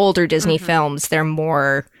films. In older Disney films, they're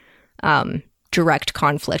more direct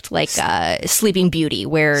conflict, like Sleeping Beauty,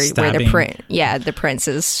 where the prince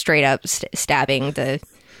is straight up stabbing the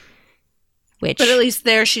witch. But at least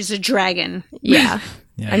there she's a dragon. Yeah.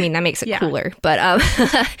 I mean, that makes it cooler, but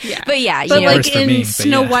but yeah, but like in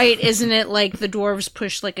Snow White, isn't it like the dwarves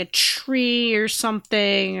push like a tree or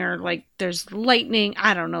something, or like there's lightning?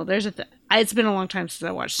 I don't know. It's been a long time since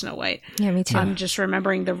I watched Snow White. Yeah, me too. I'm just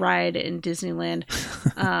remembering the ride in Disneyland.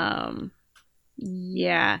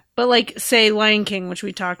 Yeah, but like say Lion King, which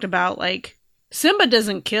we talked about, like Simba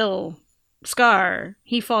doesn't kill Scar.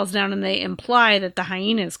 He falls down, and they imply that the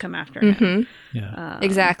hyenas come after him. Yeah,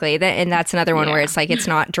 exactly. And that's another one where it's like it's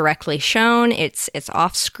not directly shown. It's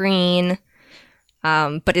off screen,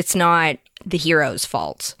 but it's not the hero's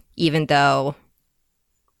fault, even though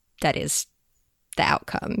that is the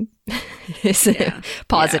outcome is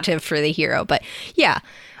positive for the hero. But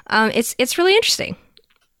it's really interesting.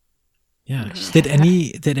 Yeah. Did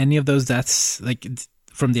any of those deaths, like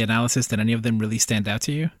from the analysis, did any of them really stand out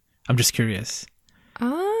to you? I'm just curious.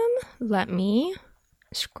 Let me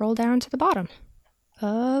scroll down to the bottom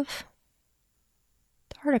of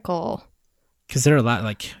the article? Because there are a lot,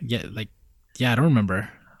 I don't remember.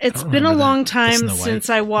 It's I don't been a remember long This time in the White. since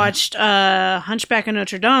I watched Hunchback of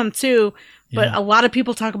Notre Dame too, but Yeah. a lot of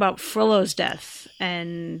people talk about Frollo's death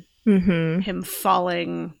and Mm-hmm. him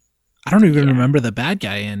falling. I don't even Yeah. remember the bad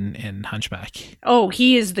guy in Hunchback. Oh,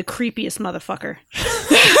 he is the creepiest motherfucker.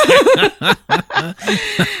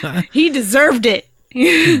 He deserved it.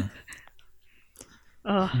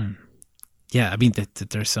 Oh, Yeah, I mean,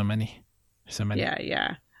 there's so many. yeah,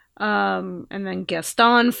 yeah. And then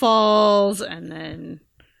Gaston falls, and then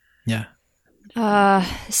Yeah.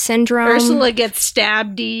 Syndrome. Ursula gets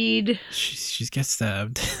stabbed-ed She gets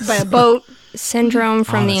stabbed. by a boat. Syndrome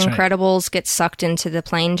from Oh, The that's right. Incredibles gets sucked into the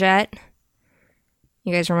plane jet.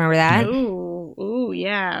 You guys remember that? Ooh,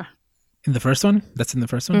 yeah. In the first one? That's in the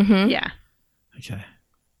first one? Mm-hmm. Yeah. Okay.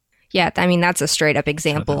 Yeah, I mean, that's a straight up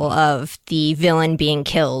example of the villain being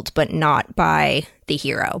killed, but not by the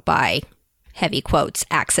hero, by heavy quotes,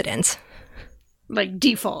 accident. Like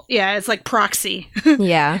default. Yeah, it's like proxy.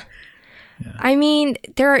 Yeah. I mean,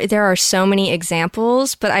 there are so many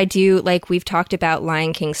examples, but I do, like, we've talked about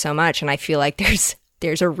Lion King so much, and I feel like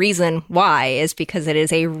there's a reason why, is because it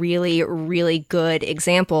is a really, really good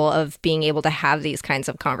example of being able to have these kinds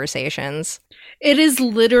of conversations. It is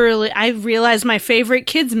literally, I realized my favorite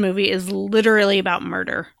kids movie is literally about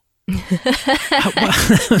murder.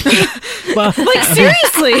 Well, Like,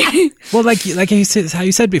 seriously. well, like you said, how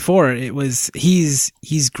you said before, it was he's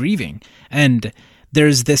grieving, and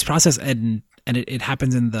there's this process, and it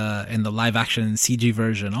happens in the live action CG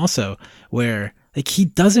version also, where like he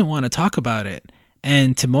doesn't want to talk about it,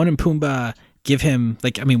 and Timon and Pumbaa give him,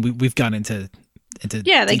 like, I mean, we've gone into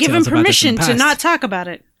Yeah, they give him details about this in permission the to past. not talk about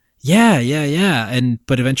it. Yeah,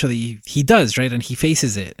 but eventually he does, right? And he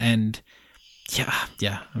faces it, and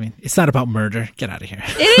yeah. I mean, it's not about murder. Get out of here.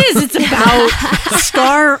 It is. It's about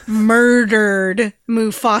Scar murdered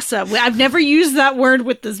Mufasa. I've never used that word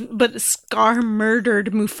with this, but Scar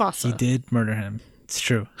murdered Mufasa. He did murder him. It's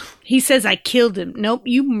true. He says, I killed him. Nope,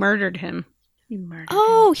 you murdered him. You murdered him.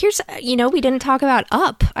 Oh, here's, we didn't talk about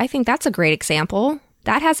Up. I think that's a great example.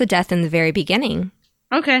 That has a death in the very beginning.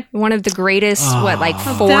 Okay. One of the greatest,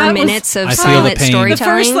 That 4 was- minutes of I feel silent the pain. The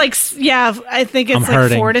storytelling. first, I think it's I'm like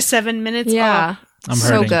hurting. 4 to 7 minutes. Yeah. I'm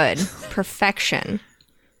so hurting. good. Perfection.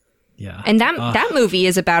 Yeah. And that movie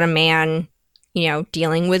is about a man,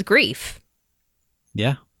 dealing with grief.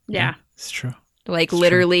 Yeah. Yeah. It's true. Like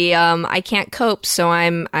literally, I can't cope, so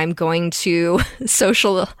I'm going to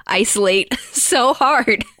social isolate so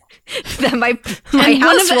hard that my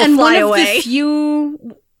house will fly away.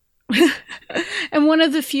 And one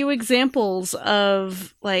of the few examples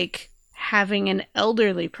of like having an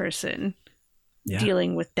elderly person Yeah.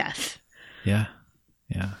 dealing with death. Yeah.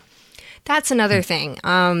 Yeah. That's another thing.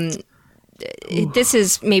 This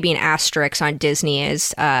is maybe an asterisk on Disney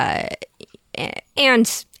and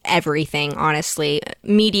everything, honestly.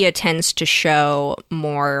 Media tends to show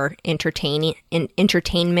more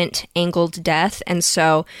entertainment angled death, and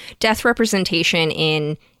so death representation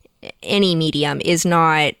in any medium is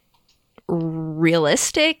not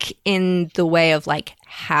realistic in the way of like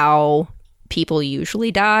how people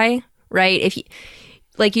usually die, right? If you,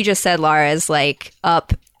 like you just said, Lara, is like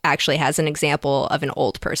Up actually has an example of an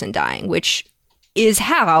old person dying, which is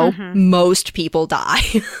how most people die.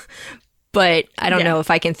 But I don't know if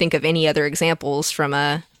I can think of any other examples from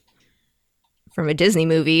a Disney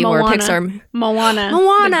movie or Pixar. Moana's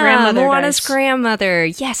Moana's grandmother.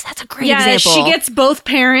 Yes, that's a great example. She gets both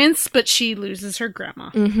parents, but she loses her grandma,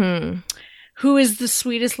 Mm-hmm. who is the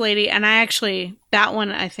sweetest lady. And that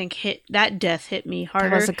death hit me harder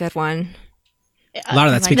That was a good one. Laura,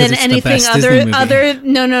 that's because than it's anything the best Disney movie.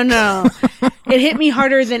 No. It hit me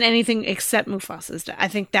harder than anything except Mufasa's death. I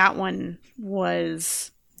think that one was.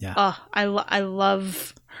 Yeah. I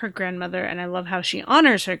love her grandmother, and I love how she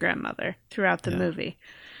honors her grandmother throughout the movie.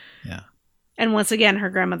 Yeah. And once again, her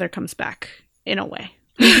grandmother comes back in a way.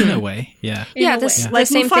 In a way. Yeah. In a way. The Like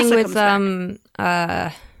same Mufasa thing with comes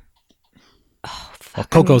back. Well,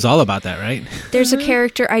 Coco's all about that, right? There's a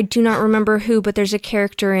character, I do not remember who, but there's a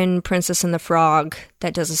character in Princess and the Frog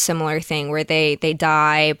that does a similar thing where they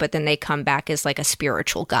die, but then they come back as like a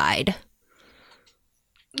spiritual guide.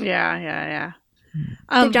 Yeah.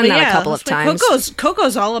 They've done that a couple of times.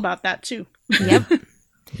 Coco's all about that too. Yep.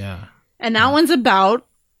 Yeah. And that one's about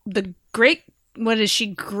the great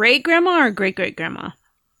grandma or great grandma?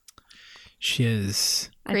 She is.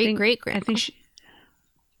 Great-great-grandma. I think she.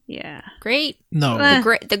 Yeah. Great. No.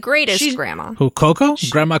 The greatest She's- grandma. Who? Coco?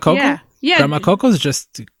 Grandma Coco? Yeah. Grandma Coco's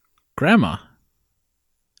just grandma.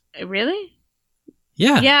 Really?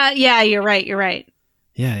 Yeah. Yeah. You're right.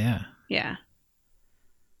 Yeah. Yeah.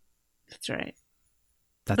 That's right.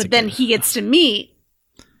 That's but then he gets to meet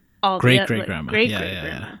all great the great grandma. Great Yeah, great yeah,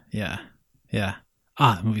 grandma. yeah.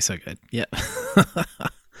 Ah, the movie's so good. Yeah.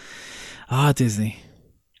 Disney.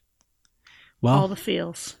 Well, All the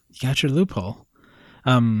feels. you got your loophole.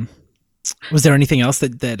 Was there anything else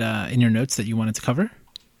that in your notes that you wanted to cover?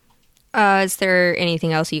 Is there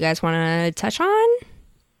anything else you guys want to touch on?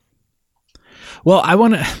 Well, I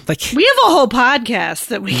want to We have a whole podcast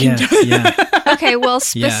that we can do. yeah. Okay, well,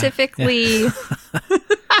 specifically,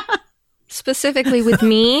 specifically with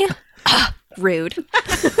me, rude.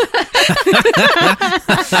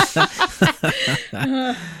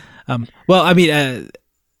 Well, I mean,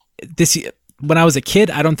 this when I was a kid,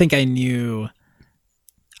 I don't think I knew.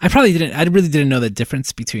 I really didn't know the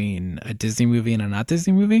difference between a Disney movie and a not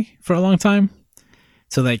Disney movie for a long time.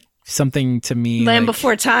 So, like, something to me, Land like,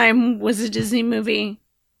 Before Time was a Disney movie.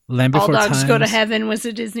 Land All Before Dogs Go to Times. Heaven was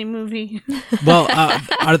a Disney movie. Well,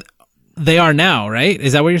 they are now, right?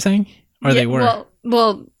 Is that what you're saying? Or they were?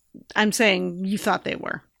 Well, I'm saying you thought they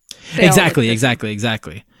were. They all Exactly.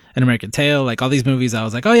 look An American Tail, like all these movies, I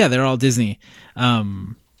was like, oh yeah, they're all Disney.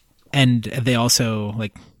 And they also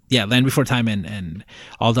like, yeah, Land Before Time and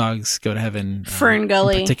All Dogs Go to Heaven. Fern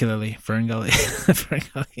Gully. Particularly Fern Gully. Fern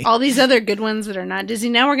Gully. all these other good ones that are not Disney.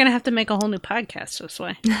 Now we're going to have to make a whole new podcast this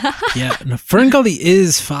way. Yeah. No, Fern Gully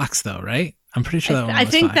is Fox though, right? I'm pretty sure that one I was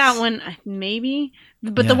think Fox. that one, maybe.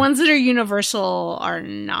 But Yeah. the ones that are Universal are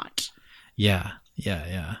not. Yeah.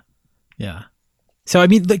 So I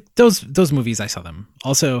mean, like those movies, I saw them.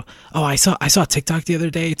 Also, I saw a TikTok the other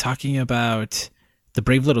day talking about The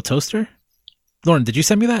Brave Little Toaster. Lauren, did you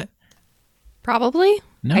send me that? Probably.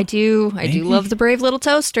 No, I do maybe? love the Brave Little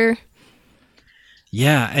Toaster.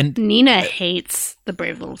 Yeah, and Nina hates the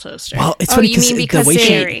Brave Little Toaster. well, it's Oh, funny you mean the because way she,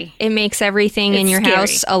 Scary. it makes everything in It's your scary.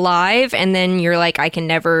 house alive, and then you're like, I can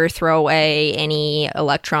never throw away any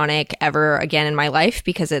electronic ever again in my life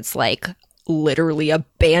because it's like literally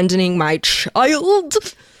abandoning my child.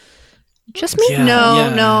 Just me? Yeah.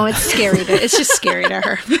 No, it's scary. It's just scary to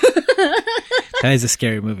her. that is a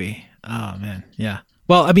scary movie. Oh man, yeah.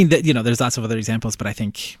 Well, I mean, there's lots of other examples, but I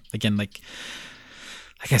think again, like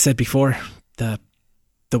I said before, the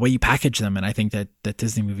way you package them, and I think that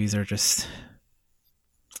Disney movies are just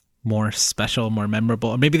more special, more memorable,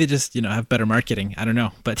 or maybe they just have better marketing. I don't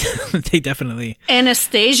know, but they definitely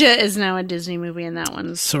Anastasia is now a Disney movie, and that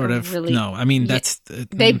one's sort of. really. No, I mean that's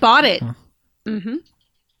They bought it. Mm-hmm.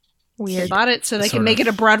 They Weird. bought it so they Sort can make of. it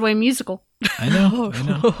a Broadway musical. I know.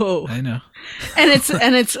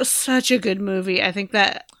 And it's such a good movie. I think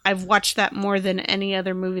that I've watched that more than any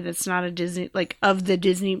other movie that's not a Disney, like of the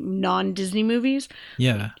Disney non-Disney movies.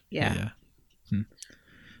 Yeah. Yeah.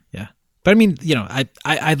 Yeah. But I mean,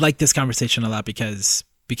 I like this conversation a lot because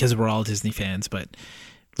we're all Disney fans. But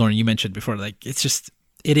Lauren, you mentioned before, like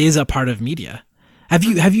it is a part of media. Have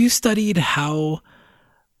you studied how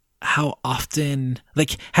often,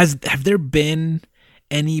 like, have there been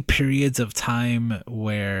any periods of time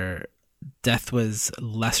where death was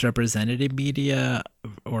less represented in media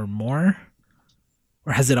or more?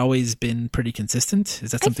 Or has it always been pretty consistent?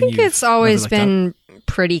 Is that I something think it's always ever looked up? been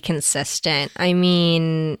pretty consistent. I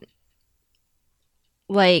mean,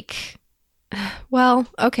 like, well,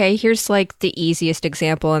 okay, here's like the easiest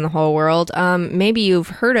example in the whole world. Maybe you've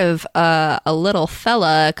heard of a little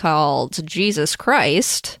fella called Jesus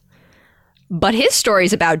Christ, but his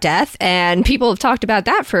story's about death, and people have talked about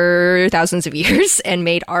that for thousands of years and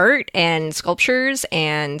made art and sculptures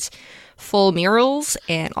and full murals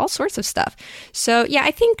and all sorts of stuff. So yeah,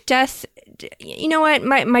 I think death, you know what,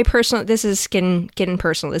 my personal, this is getting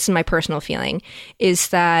personal, this is my personal feeling, is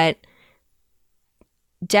that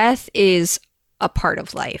death is a part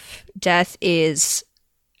of life. Death is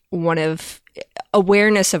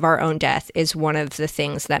awareness of our own death is one of the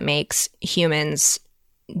things that makes humans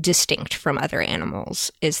distinct from other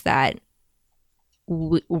animals, is that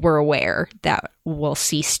we're aware that we'll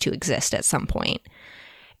cease to exist at some point.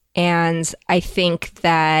 And I think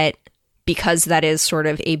that because that is sort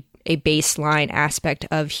of a baseline aspect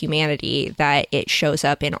of humanity, that it shows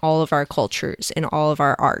up in all of our cultures, in all of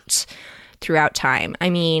our arts throughout time. I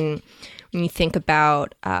mean, when you think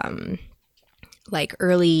about like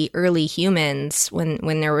early humans, when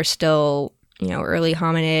there were still early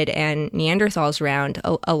hominid and Neanderthals around,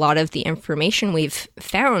 a lot of the information we've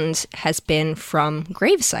found has been from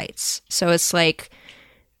grave sites. So it's like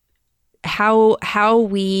how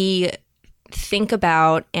we think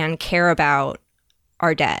about and care about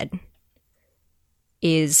our dead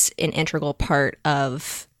is an integral part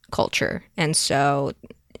of culture. And so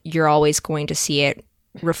you're always going to see it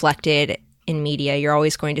reflected in media. You're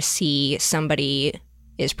always going to see somebody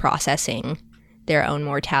is processing their own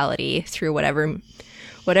mortality through whatever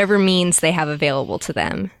whatever means they have available to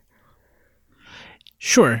them.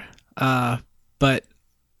 Sure. But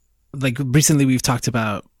like recently we've talked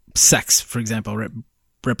about sex, for example,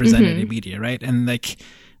 represented in media, right? And like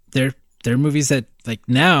there are movies that like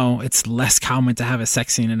now it's less common to have a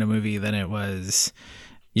sex scene in a movie than it was,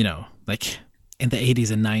 like in the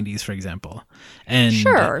 80s and 90s, for example. And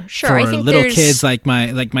sure. For I think little kids like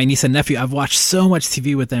my niece and nephew, I've watched so much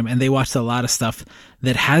TV with them, and they watched a lot of stuff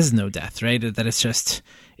that has no death, right? That it's just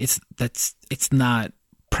it's not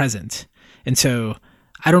present. And so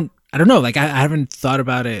I don't know. Like I haven't thought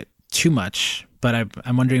about it too much, but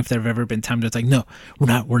I'm wondering if there have ever been times where it's like, no,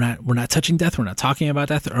 we're not touching death. We're not talking about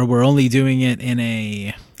death, or we're only doing it in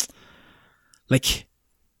a, like,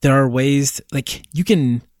 there are ways, like you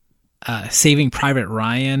can, Saving Private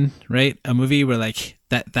Ryan, right? A movie where like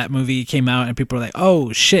that movie came out and people were like,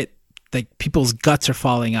 oh shit, like people's guts are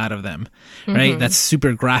falling out of them, right? That's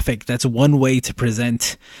super graphic. That's one way to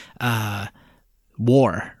present,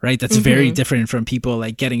 war, right? That's very different from people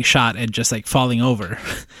like getting shot and just like falling over,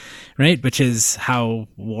 right? Which is how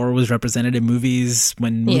war was represented in movies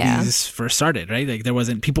when movies first started, right?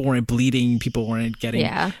 Like people weren't bleeding, people weren't getting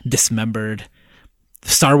dismembered.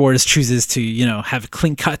 Star Wars chooses to, have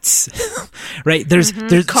clean cuts, right? There's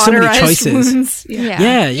so many choices. Wounds.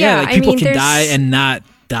 Yeah. Like people can die and not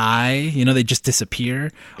die, they just disappear,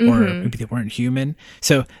 or maybe they weren't human.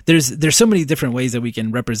 So there's so many different ways that we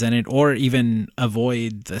can represent it or even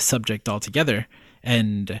avoid the subject altogether.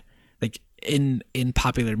 And like in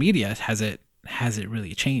popular media, has it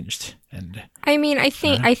really changed? And I mean, I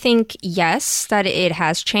think yes, that it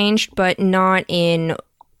has changed, but not in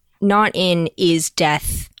is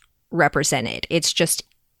death represented. It's just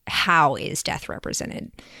how is death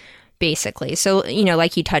represented, basically. So,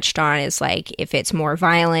 like you touched on, is like if it's more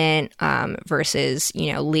violent versus,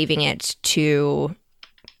 leaving it to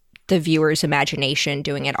the viewer's imagination,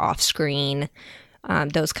 doing it off screen,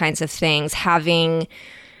 those kinds of things. Having,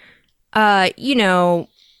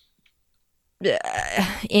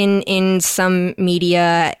 in some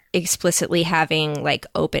media explicitly having like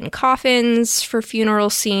open coffins for funeral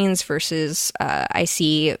scenes versus I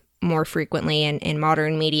see more frequently in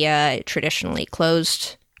modern media traditionally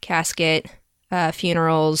closed casket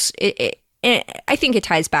funerals. I think it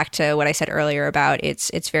ties back to what I said earlier about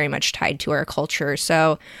it's very much tied to our culture.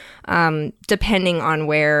 So depending on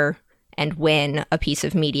where and when a piece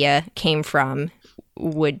of media came from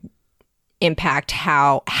would impact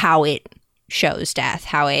how it shows death,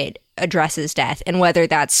 how it addresses death, and whether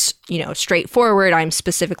that's, straightforward, I'm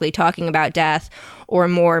specifically talking about death, or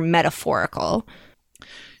more metaphorical.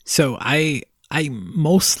 So I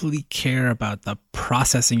mostly care about the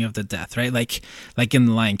processing of the death, right? Like in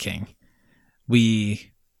The Lion King,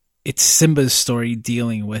 it's Simba's story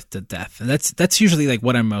dealing with the death. And that's usually like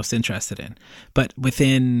what I'm most interested in. But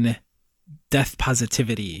within death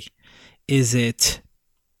positivity, do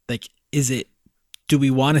we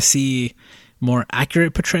want to see more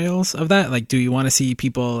accurate portrayals of that? Like, do you want to see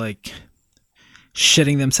people like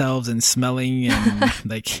shitting themselves and smelling and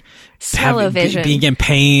like being in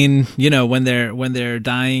pain, when they're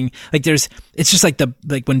dying? Like it's just like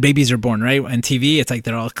when babies are born, right? On TV, it's like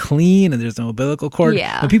they're all clean and there's no umbilical cord.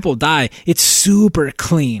 Yeah. When people die, it's super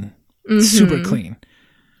clean, super clean.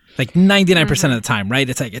 Like 99% of the time, right?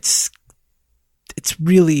 It's like,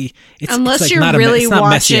 unless like you're not really not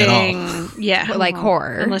watching, like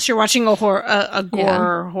horror. Unless you're watching a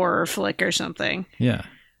gore horror flick or something. Yeah.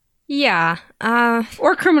 Yeah.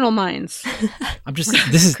 Or Criminal Minds. I'm just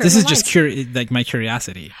this is just like my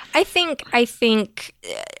curiosity. I think I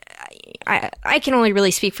can only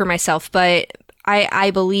really speak for myself, but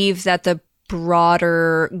I believe that the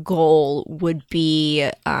broader goal would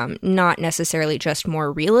be not necessarily just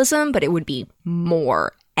more realism, but it would be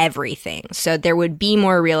more everything. So there would be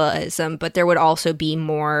more realism, but there would also be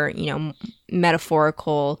more,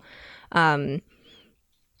 metaphorical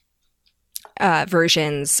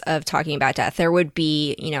versions of talking about death. There would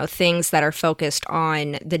be, things that are focused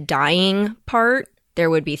on the dying part. There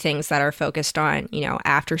would be things that are focused on,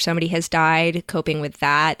 after somebody has died, coping with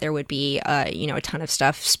that. There would be, a ton of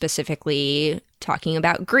stuff specifically talking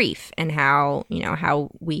about grief and how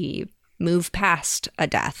we move past a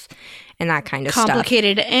death and that kind of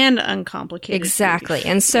Complicated stuff. And uncomplicated. Exactly.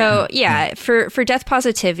 And so, for death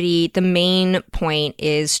positivity, the main point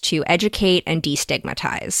is to educate and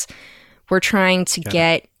destigmatize. We're trying to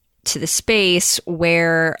get to the space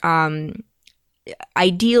where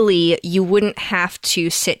ideally, you wouldn't have to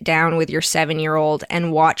sit down with your 7-year-old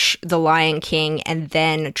and watch The Lion King and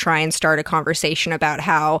then try and start a conversation about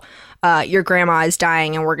how your grandma is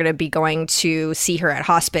dying and we're going to be going to see her at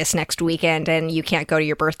hospice next weekend and you can't go to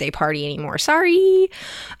your birthday party anymore. Sorry.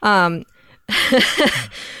 But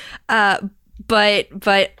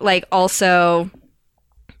like also,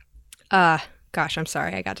 gosh, I'm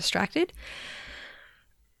sorry, I got distracted.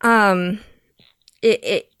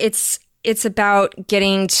 It's about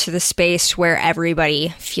getting to the space where everybody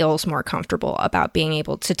feels more comfortable about being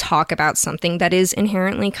able to talk about something that is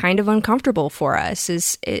inherently kind of uncomfortable for us,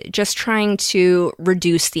 is just trying to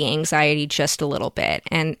reduce the anxiety just a little bit.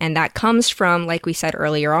 And that comes from, like we said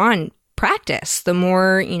earlier on, practice. The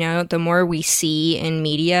more we see in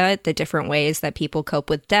media, the different ways that people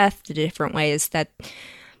cope with death, the different ways that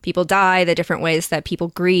people die, the different ways that people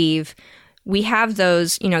grieve, we have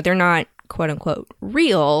those, they're not quote unquote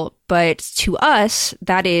real, but to us,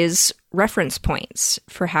 that is reference points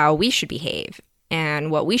for how we should behave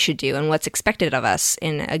and what we should do and what's expected of us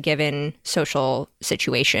in a given social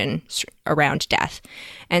situation around death.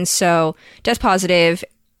 And so death positive,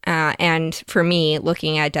 and for me,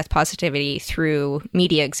 looking at death positivity through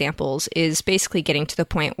media examples is basically getting to the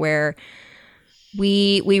point where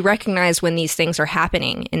we recognize when these things are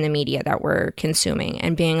happening in the media that we're consuming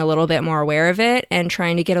and being a little bit more aware of it and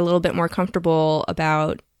trying to get a little bit more comfortable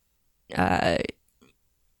about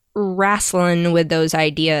wrestling with those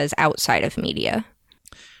ideas outside of media.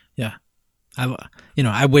 Yeah.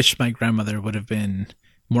 I wish my grandmother would have been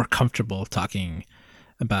more comfortable talking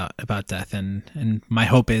about death. And my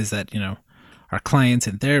hope is that, our clients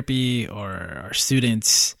in therapy or our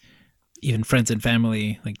students, even friends and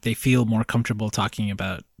family, like they feel more comfortable talking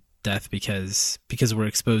about death because we're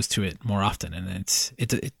exposed to it more often, and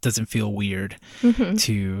it doesn't feel weird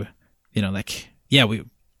to,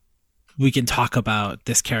 we can talk about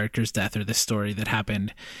this character's death or this story that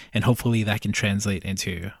happened, and hopefully that can translate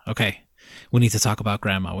into, okay, we need to talk about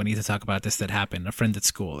grandma, we need to talk about this that happened, a friend at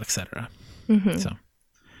school, etc. So,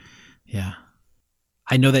 yeah.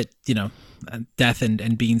 I know that, death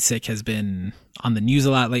and being sick has been on the news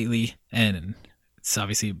a lot lately, and it's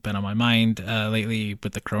obviously been on my mind lately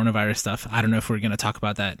with the coronavirus stuff. I don't know if we're going to talk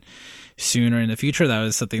about that soon or in the future. That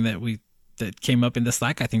was something that came up in the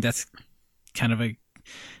Slack. I think that's kind of a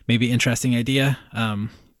maybe interesting idea.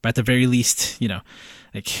 But at the very least,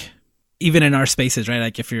 like even in our spaces, right?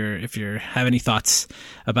 Like if you have any thoughts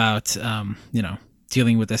about,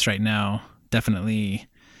 dealing with this right now, definitely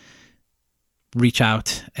reach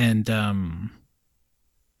out and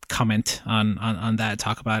comment on that,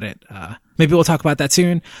 talk about it. Maybe we'll talk about that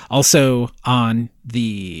soon. Also on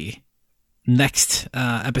the next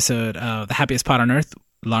episode of The Happiest Pod on Earth,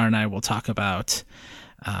 Laura and I will talk about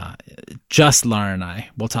just Laura and I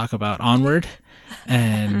will talk about Onward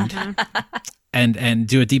and and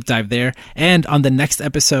do a deep dive there. And on the next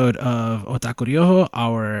episode of Otaku Ryoho,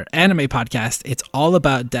 our anime podcast, it's all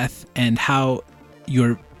about death and how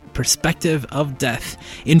your perspective of death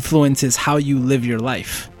influences how you live your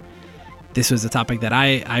life. This was a topic that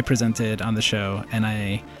I presented on the show, and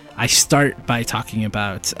I start by talking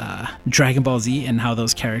about Dragon Ball Z and how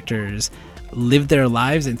those characters live their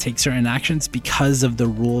lives and take certain actions because of the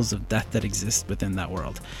rules of death that exist within that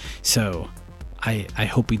world. So I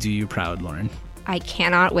hope we do you proud, Lauren. I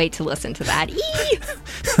cannot wait to listen to that.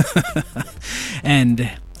 And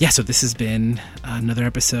yeah, so this has been another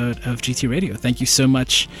episode of GT Radio. Thank you so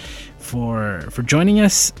much for joining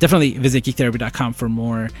us. Definitely visit geektherapy.com for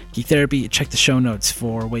more Geek Therapy. Check the show notes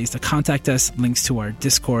for ways to contact us, links to our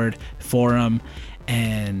Discord forum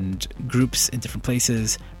and groups in different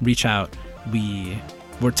places. Reach out.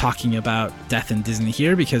 We're talking about death in Disney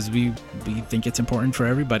here because we think it's important for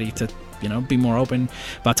everybody to be more open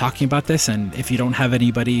about talking about this. And if you don't have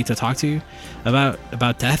anybody to talk to about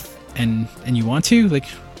death and you want to, like,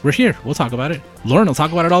 we're here. We'll talk about it. Lauren will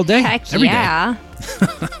talk about it all day. Heck every yeah. day.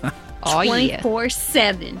 Oh,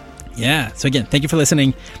 24/7. Yeah. So again, thank you for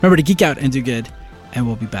listening. Remember to geek out and do good, and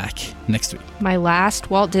we'll be back next week. My last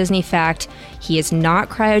Walt Disney fact, he is not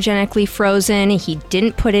cryogenically frozen. He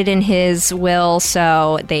didn't put it in his will,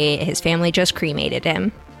 so his family just cremated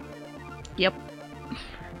him. Yep.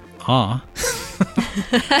 Aw.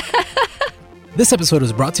 This episode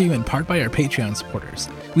was brought to you in part by our Patreon supporters.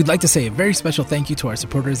 We'd like to say a very special thank you to our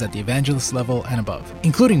supporters at the evangelist level and above,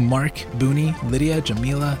 including Mark, Booney, Lydia,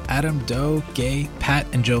 Jamila, Adam, Doe, Gay, Pat,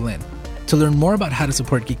 and Jolynn. To learn more about how to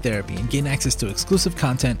support Geek Therapy and gain access to exclusive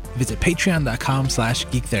content, visit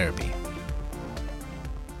patreon.com/geektherapy.